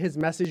doesn't. his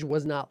message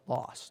was not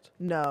lost.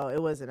 No,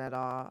 it wasn't at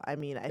all. I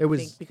mean, I It think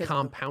was because of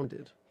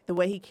compounded. the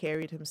way he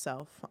carried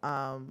himself,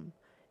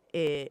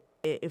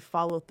 it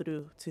followed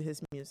through to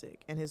his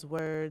music and his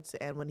words,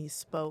 and when he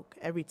spoke,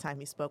 every time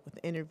he spoke with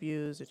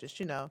interviews or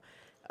just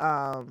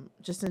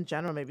just in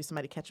general, maybe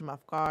somebody catch him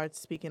off guard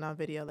speaking on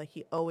video, like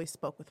he always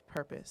spoke with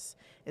purpose.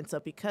 And so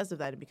because of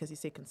that, and because he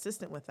stayed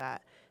consistent with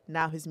that,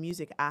 now his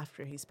music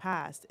after he's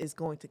passed is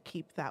going to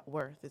keep that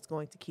worth. It's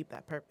going to keep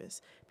that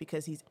purpose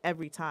because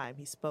every time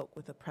he spoke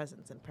with a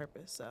presence and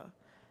purpose. So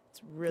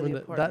it's really And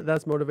important.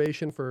 that's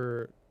motivation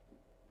for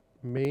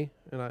me,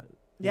 and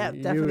Yeah,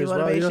 you definitely as well,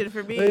 motivation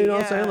for me. You know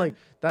what I'm saying? Yeah.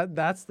 Like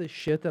that's the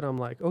shit that I'm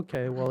like,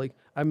 okay, well, like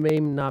I may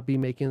not be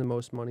making the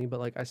most money, but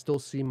like I still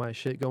see my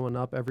shit going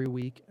up every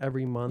week,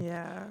 every month.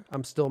 Yeah.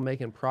 I'm still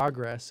making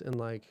progress, and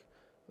like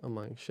I'm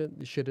like,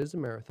 shit is a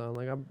marathon.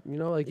 Like I'm, you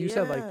know, like you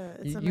said, like Yeah,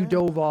 it's a you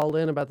dove marathon. all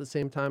in about the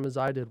same time as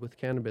I did with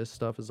cannabis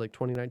stuff. Is like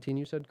 2019,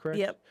 you said, correct?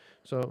 Yep.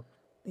 So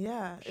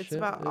Yeah. It's Shit,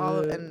 about all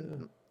of,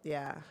 and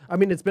yeah. I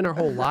mean, it's been our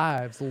whole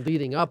lives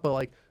leading up, but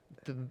like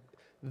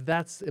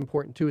that's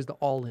important too, is the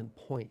all-in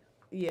point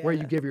Yeah. where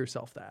you give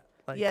yourself that.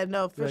 Like, Yeah,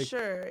 no, for like-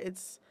 sure.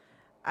 It's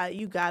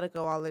you gotta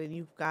go all in, and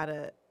you've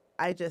gotta.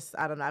 I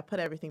don't know. I put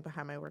everything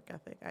behind my work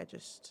ethic. I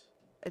just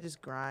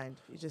grind.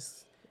 You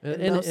just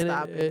no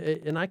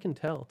stopping. and I can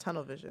tell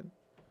tunnel vision.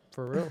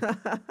 for real.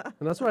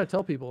 And that's what I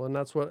tell people, and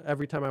that's what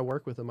every time I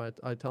work with them,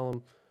 I tell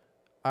them,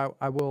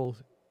 I will.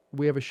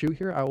 We have a shoot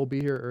here. I will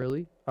be here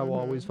early. I will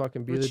always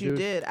fucking be Which the you dude.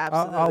 did,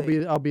 I'll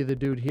be the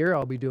dude here.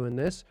 I'll be doing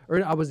this,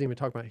 or I wasn't even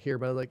talking about here,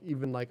 but like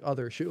even like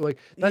other shoot, like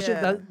that shit.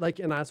 Yeah. That like,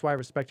 and that's why I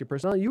respect your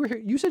personality. You were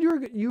here. You said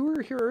you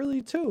were here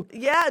early too.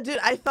 Yeah, dude.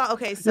 I thought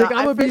okay, so Like I'm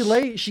gonna I be for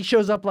late. She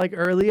shows up like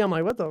early. I'm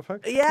like, what the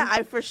fuck? Yeah,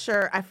 I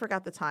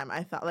forgot the time.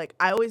 I thought like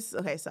I always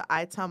so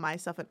I tell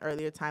myself an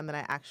earlier time than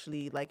I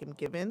actually like am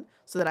given,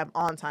 so that I'm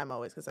on time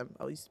always, because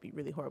I used to be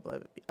really horrible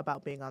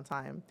about being on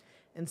time,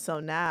 and so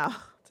now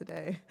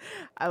today,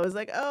 I was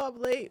like, oh,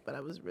 I'm late, but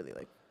I was really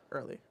like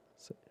early.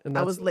 And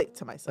I that's, was late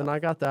to myself. and I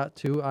got that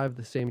too. I have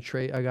the same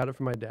trait. I got it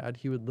from my dad.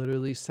 He would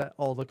literally set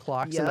all the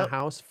clocks in the Yep.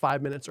 house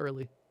 5 minutes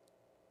early.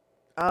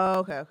 Oh,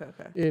 okay.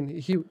 And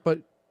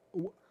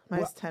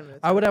Mine's 10 minutes.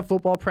 I would have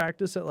football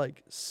practice at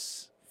like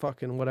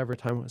fucking whatever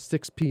time it was,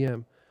 6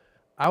 p.m.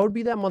 I would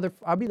be that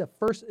I'd be the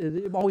first.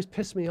 It always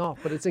pissed me off,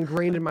 but it's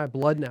ingrained in my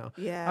blood now.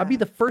 Yeah. I'd be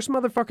the first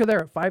motherfucker there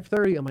at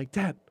 5:30. I'm like,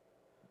 Dad,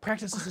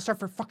 practice doesn't start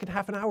for fucking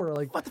half an hour.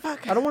 Like, What the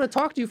fuck? I don't want to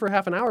talk to you for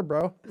half an hour,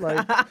 bro.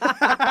 Like,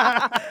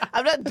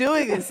 I'm not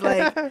doing this.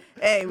 Like,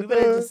 hey, we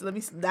better just let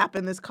me snap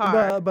in this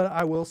car. but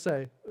I will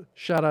say,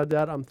 shout out,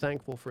 Dad. I'm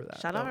thankful for that.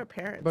 Shout out though. our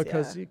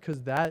parents. because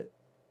that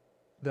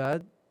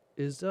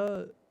is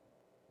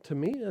to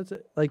me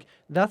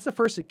that's the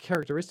first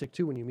characteristic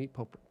too when you meet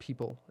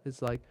people.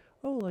 It's like,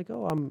 oh,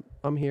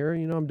 I'm here,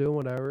 you know, I'm doing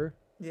whatever.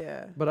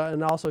 Yeah. But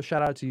and also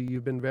shout out to you.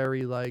 You've been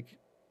very like,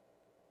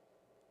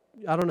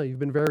 I don't know, you've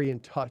been very in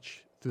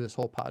touch through this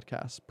whole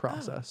podcast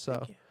process. So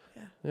Thank you.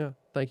 Yeah. yeah,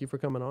 thank you for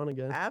coming on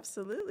again.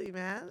 Absolutely,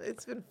 man.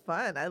 It's been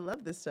fun. I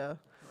love this show.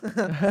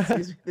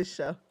 Excuse me, this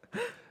show.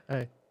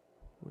 Hey,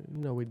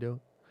 you know we do.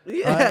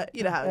 Yeah,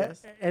 you know how it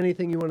is.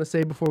 Anything you want to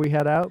say before we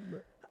head out?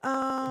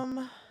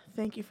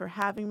 Thank you for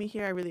having me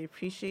here. I really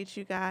appreciate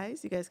you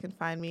guys. You guys can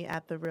find me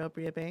at The Real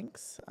Bria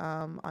Banks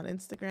on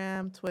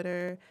Instagram,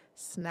 Twitter,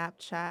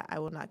 Snapchat. I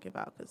will not give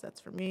out because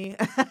that's for me.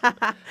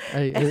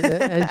 Hey,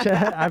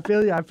 I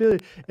feel you.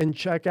 And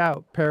check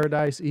out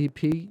Paradise EP.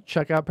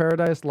 Check out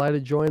Paradise. Light a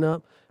joint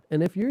up.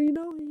 And if you're,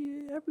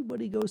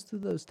 everybody goes through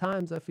those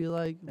times. I feel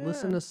like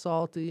listen to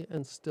Salty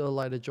and still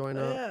light a joint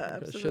up. Yeah,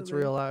 because shit's absolutely.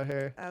 real out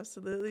here.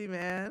 Absolutely,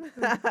 man.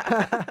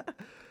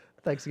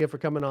 Thanks again for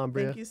coming on,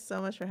 Bria. Thank you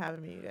so much for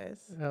having me, you guys.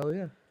 Hell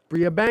yeah.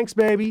 Bria Banks,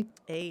 baby.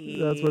 Hey.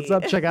 That's what's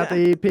up. Check out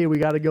the EP. We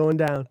got it going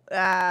down.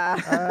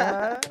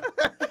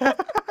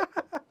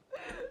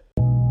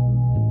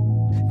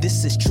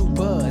 This is True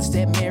Buds,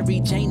 that Mary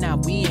Jane, now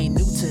we ain't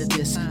new to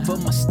this. For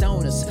my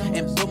stoners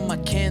and for my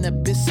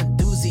cannabis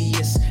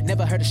enthusiasts,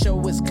 never heard a show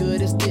as good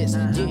as this.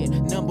 Yeah,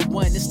 number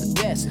one, it's the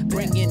best.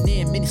 Bringing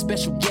in many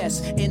special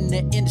guests in the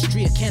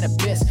industry of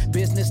cannabis.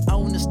 Business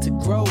owners to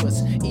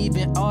growers,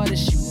 even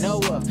artists you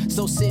know of.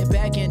 So sit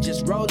back and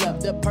just roll up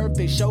the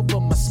perfect show for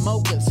my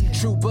smokers.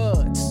 True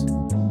Buds.